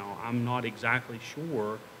budget. Now, I'm not exactly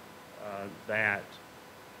sure that,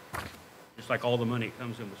 just like all the money that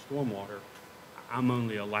comes in with stormwater, I'm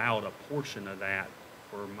only allowed a portion of that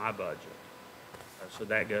for my budget. So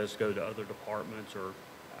that does go to other departments, or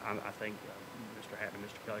I think Mr. Hatton and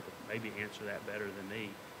Mr. Kelly could maybe answer that better than me,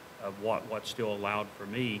 of what's still allowed for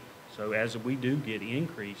me. So as we do get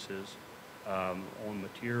increases on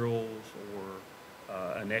materials or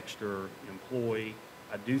an extra employee,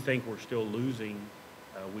 I do think we're still losing.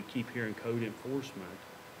 We keep hearing code enforcement.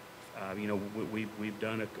 You know, we've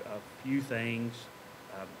done a few things.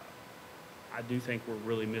 I do think we're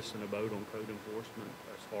really missing a boat on code enforcement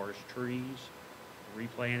as far as trees,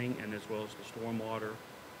 replanting, and as well as the stormwater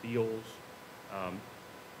fields.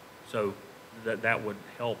 So that would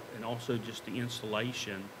help, and also just the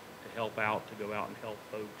installation to help out, to go out and help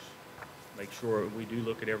folks make sure we do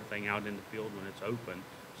look at everything out in the field when it's open.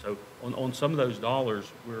 So on some of those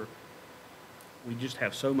dollars, we just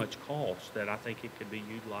have so much cost that I think it could be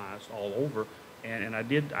utilized all over. And I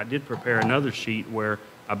did prepare another sheet where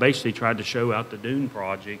I basically tried to show out the Dune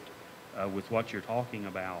project with what you're talking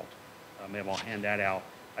about. Maybe I'll hand that out.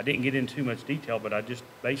 I didn't get into too much detail, but I just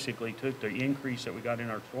basically took the increase that we got in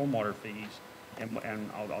our stormwater fees, and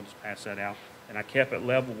I'll just pass that out. And I kept it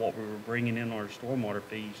level what we were bringing in on our stormwater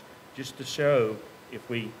fees, just to show if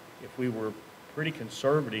we were pretty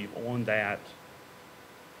conservative on that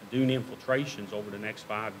Dune infiltrations over the next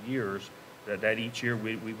 5 years, that each year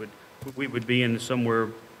we would be in somewhere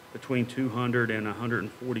between 200 and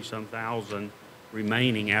 140 some thousand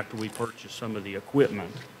remaining after we purchase some of the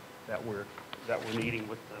equipment that we're needing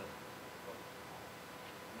with the.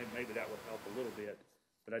 Maybe that would help a little bit,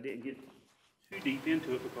 but I didn't get too deep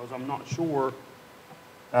into it because I'm not sure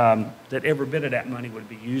that every bit of that money would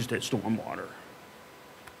be used at stormwater.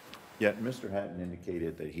 Yeah, Mr. Hatton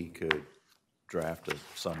indicated that he could draft a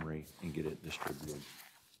summary and get it distributed,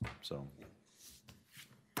 so.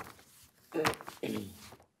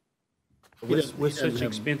 With such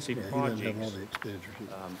expensive He doesn't have all projects, the expenditures.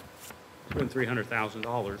 spending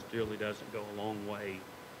 $300,000 really doesn't go a long way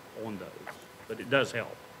on those, but it does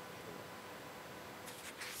help.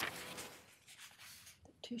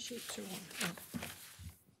 Two sheets or one? Oh.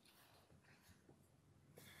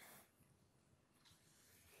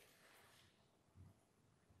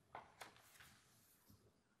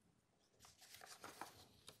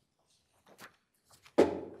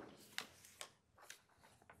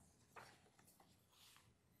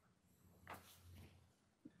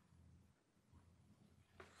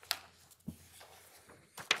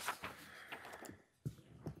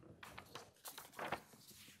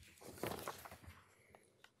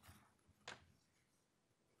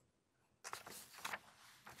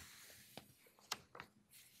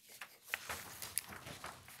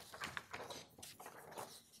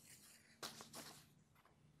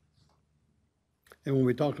 And when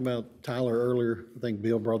we talked about Tyler earlier, I think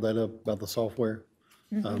Bill brought that up about the software.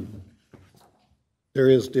 There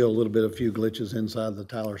is still a little bit, a few glitches inside the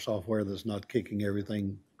Tyler software that's not kicking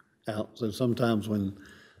everything out. So sometimes when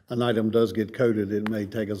an item does get coded, it may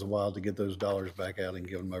take us a while to get those dollars back out and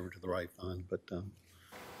give them over to the right fund. But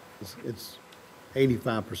it's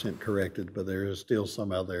 85% corrected, but there is still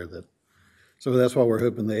some out there that, so that's why we're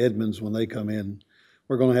hoping the admins, when they come in,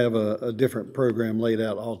 we're going to have a different program laid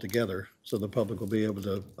out altogether, so the public will be able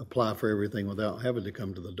to apply for everything without having to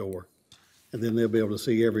come to the door. And then they'll be able to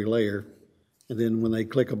see every layer. And then when they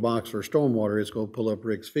click a box for stormwater, it's going to pull up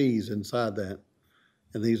Rick's fees inside that.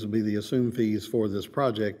 And these will be the assumed fees for this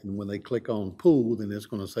project. And when they click on pool, then it's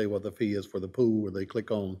going to say what the fee is for the pool. Or they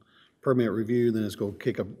click on permit review, then it's going to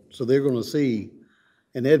kick up. So they're going to see,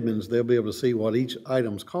 in Edmonds, they'll be able to see what each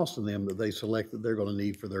item's costing them that they select that they're going to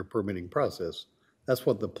need for their permitting process. That's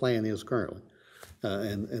what the plan is currently.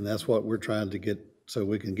 And that's what we're trying to get, so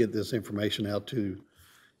we can get this information out to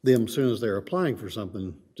them as soon as they're applying for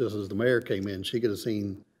something. Just as the mayor came in, she could have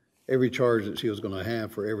seen every charge that she was going to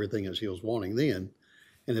have for everything that she was wanting then.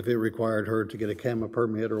 And if it required her to get a CAMA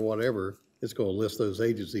permit or whatever, it's going to list those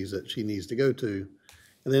agencies that she needs to go to.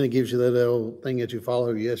 And then it gives you that little thing that you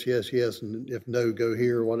follow, yes, yes, yes, and if no, go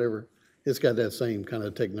here or whatever. It's got that same kind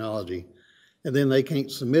of technology. And then they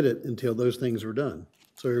can't submit it until those things are done.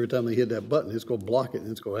 So every time they hit that button, it's going to block it,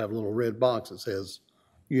 and it's going to have a little red box that says,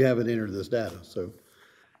 you haven't entered this data. So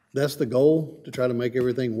that's the goal, to try to make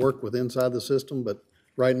everything work with inside the system, but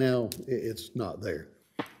right now, it's not there.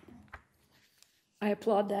 I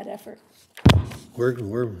applaud that effort. We're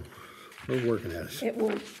working at it.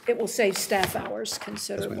 It will save staff hours,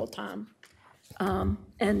 considerable time,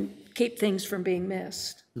 and keep things from being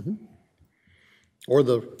missed. Or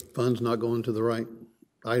the fund's not going to the right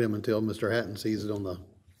item until Mr. Hatton sees it on the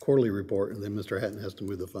quarterly report, and then Mr. Hatton has to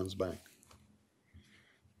move the funds back.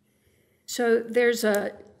 So there's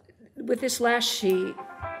with this last sheet,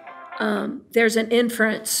 there's an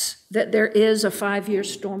inference that there is a 5-year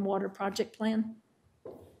stormwater project plan.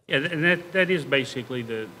 Yeah, and that is basically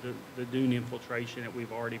the dune infiltration that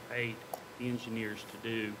we've already paid the engineers to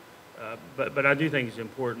do. But I do think it's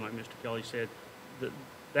important, like Mr. Kelly said,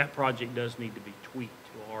 that project does need to be tweaked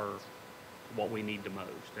to what we need the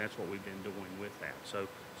most. That's what we've been doing with that. So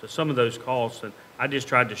some of those costs, and I just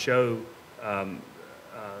tried to show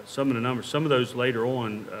some of the numbers. Some of those later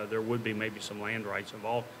on, there would be maybe some land rights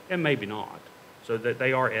involved, and maybe not. So that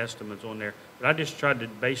they are estimates on there. But I just tried to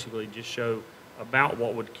basically just show about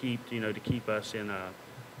what would keep, to keep us in the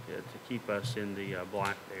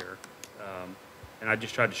black there. And I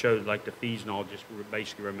just tried to show like the fees and all just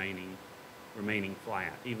basically remaining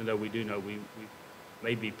flat, even though we do know we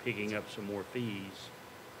may be picking up some more fees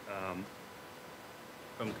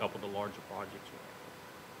from a couple of the larger projects.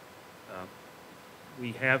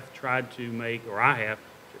 We have tried to make, or I have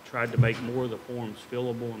tried to make more of the forms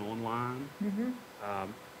fillable and online.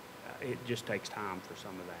 It just takes time for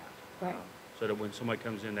some of that. Right. So that when somebody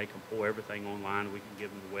comes in, they can pull everything online, and we can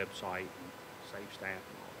give them the website and save staff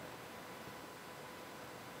and all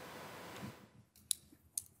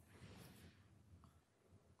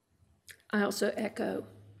that. I also echo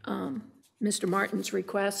Mr. Martin's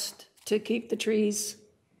request to keep the trees,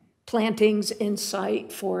 plantings in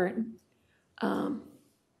sight for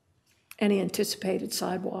any anticipated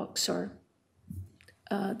sidewalks or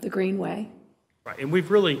the greenway. Right, and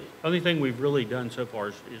the only thing we've really done so far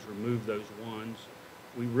is remove those ones.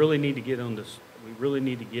 We really need to get on this,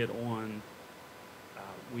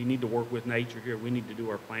 we need to work with nature here. We need to do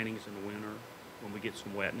our plantings in the winter when we get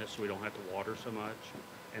some wetness so we don't have to water so much.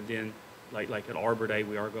 And then, like at Arbor Day,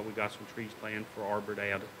 we got some trees planned for Arbor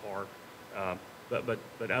Day out at the park. But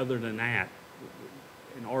other than that,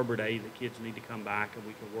 in Arbor Day, the kids need to come back and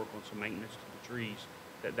we can work on some maintenance to the trees.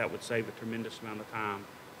 That would save a tremendous amount of time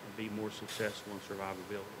and be more successful in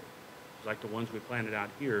survivability. It's like the ones we planted out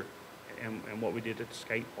here and what we did at the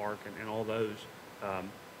skate park and all those.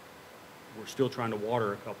 We're still trying to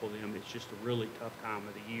water a couple of them. It's just a really tough time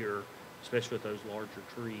of the year, especially with those larger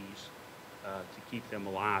trees, to keep them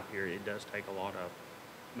alive here. It does take a lot of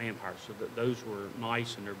manpower. So those were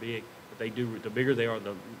nice and they're big, but the bigger they are,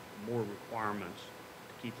 the more requirements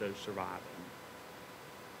to keep those surviving.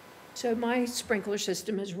 So my sprinkler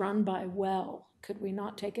system is run by well. Could we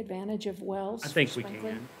not take advantage of wells? I think for we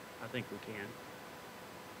sprinkling? can. I think we can.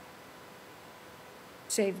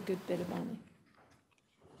 Save a good bit of money.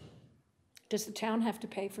 Does the town have to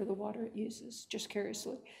pay for the water it uses? Just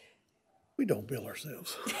curiously. We don't bill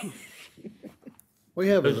ourselves. We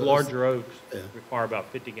have Those larger oaks require about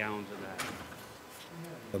 50 gallons of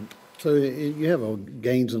that. So you have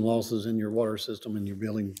gains and losses in your water system and your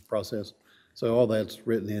billing process. So all that's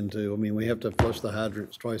written into, I mean, we have to flush the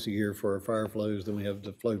hydrants twice a year for our fire flows, then we have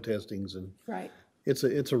the flow testings, and Right, it's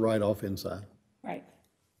a write-off inside. right.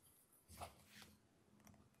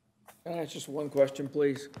 Can I ask just one question,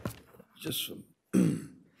 please? Just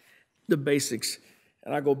the basics.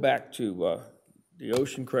 And I go back to the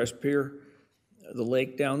Ocean Crest Pier, the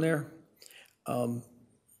lake down there.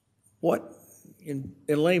 What, in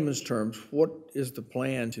layman's terms, what is the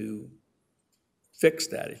plan to fix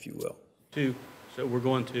that, if you will? So we're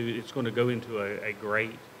going to, it's going to go into a grate.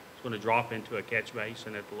 It's going to drop into a catch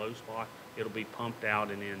basin at the low spot. It'll be pumped out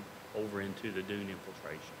and then over into the dune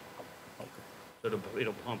infiltration. So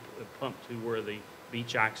it'll pump to where the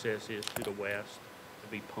beach access is to the west.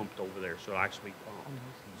 It'll be pumped over there, so it'll actually be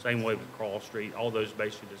pumped. Same way with Crawl Street, all those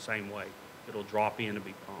basically the same way. It'll drop in and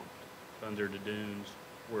be pumped under the dunes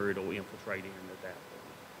where it'll infiltrate in at that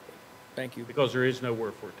point. Thank you. Because there is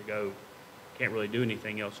nowhere for it to go. Can't really do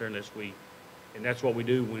anything else there unless and that's what we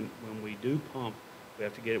do when we do pump. We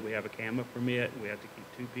have to get it, we have a CAMA permit, we have to keep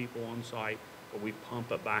 2 people on site, but we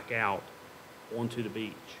pump it back out onto the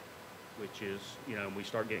beach, which is, we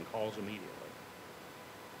start getting calls immediately.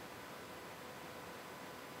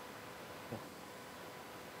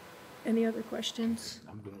 Any other questions?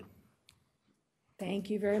 I'm good. Thank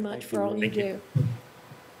you very much Thank for you. all you Thank you. do.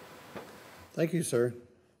 Thank you, sir.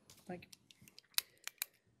 Thank you.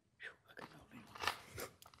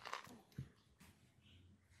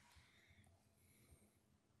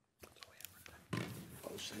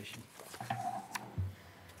 Closed session.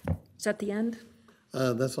 Is that the end?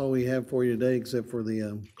 That's all we have for you today, except for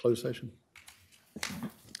the closed session.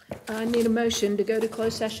 I need a motion to go to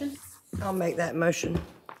closed session. I'll make that motion.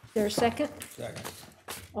 Is there a second? Second.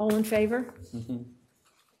 All in favor?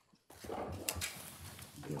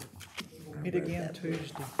 Meet again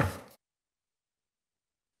Tuesday.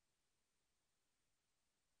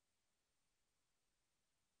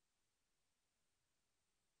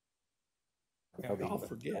 I'll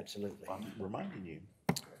forget. Absolutely. I'm reminding you.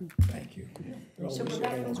 Thank you. So we're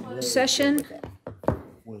back in closed session.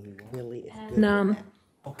 Really is good. And,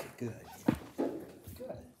 Okay, good.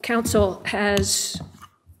 council has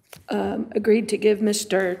agreed to give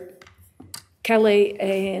Mr. Kelly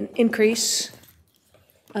an increase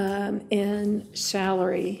in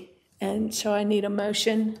salary. And so I need a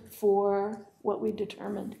motion for what we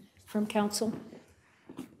determined from council.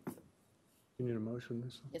 You need a motion,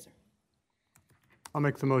 Lisa? Yes, sir. I'll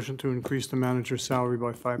make the motion to increase the manager's salary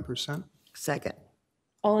by 5%. Second.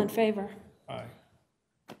 All in favor? Aye.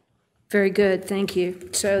 Very good, thank you.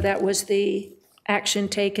 So that was the action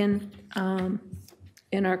taken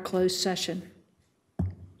in our closed session.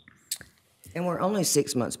 And we're only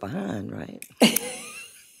 6 months behind, right?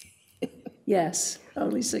 Yes,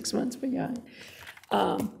 only 6 months behind.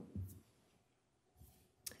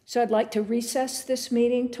 So I'd like to recess this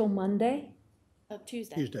meeting till Monday,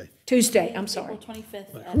 Tuesday. Tuesday, I'm sorry. April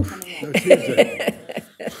 25th at 10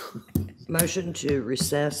 a.m. Motion to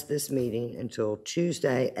recess this meeting until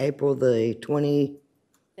Tuesday, April the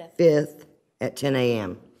 25th at 10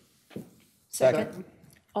 a.m. Second.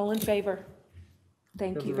 All in favor?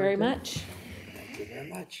 Thank you very much. Thank you very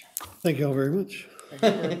much. Thank you all very much.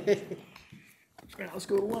 Let's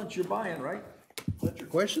go to lunch. You're buying, right? That's your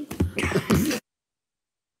question?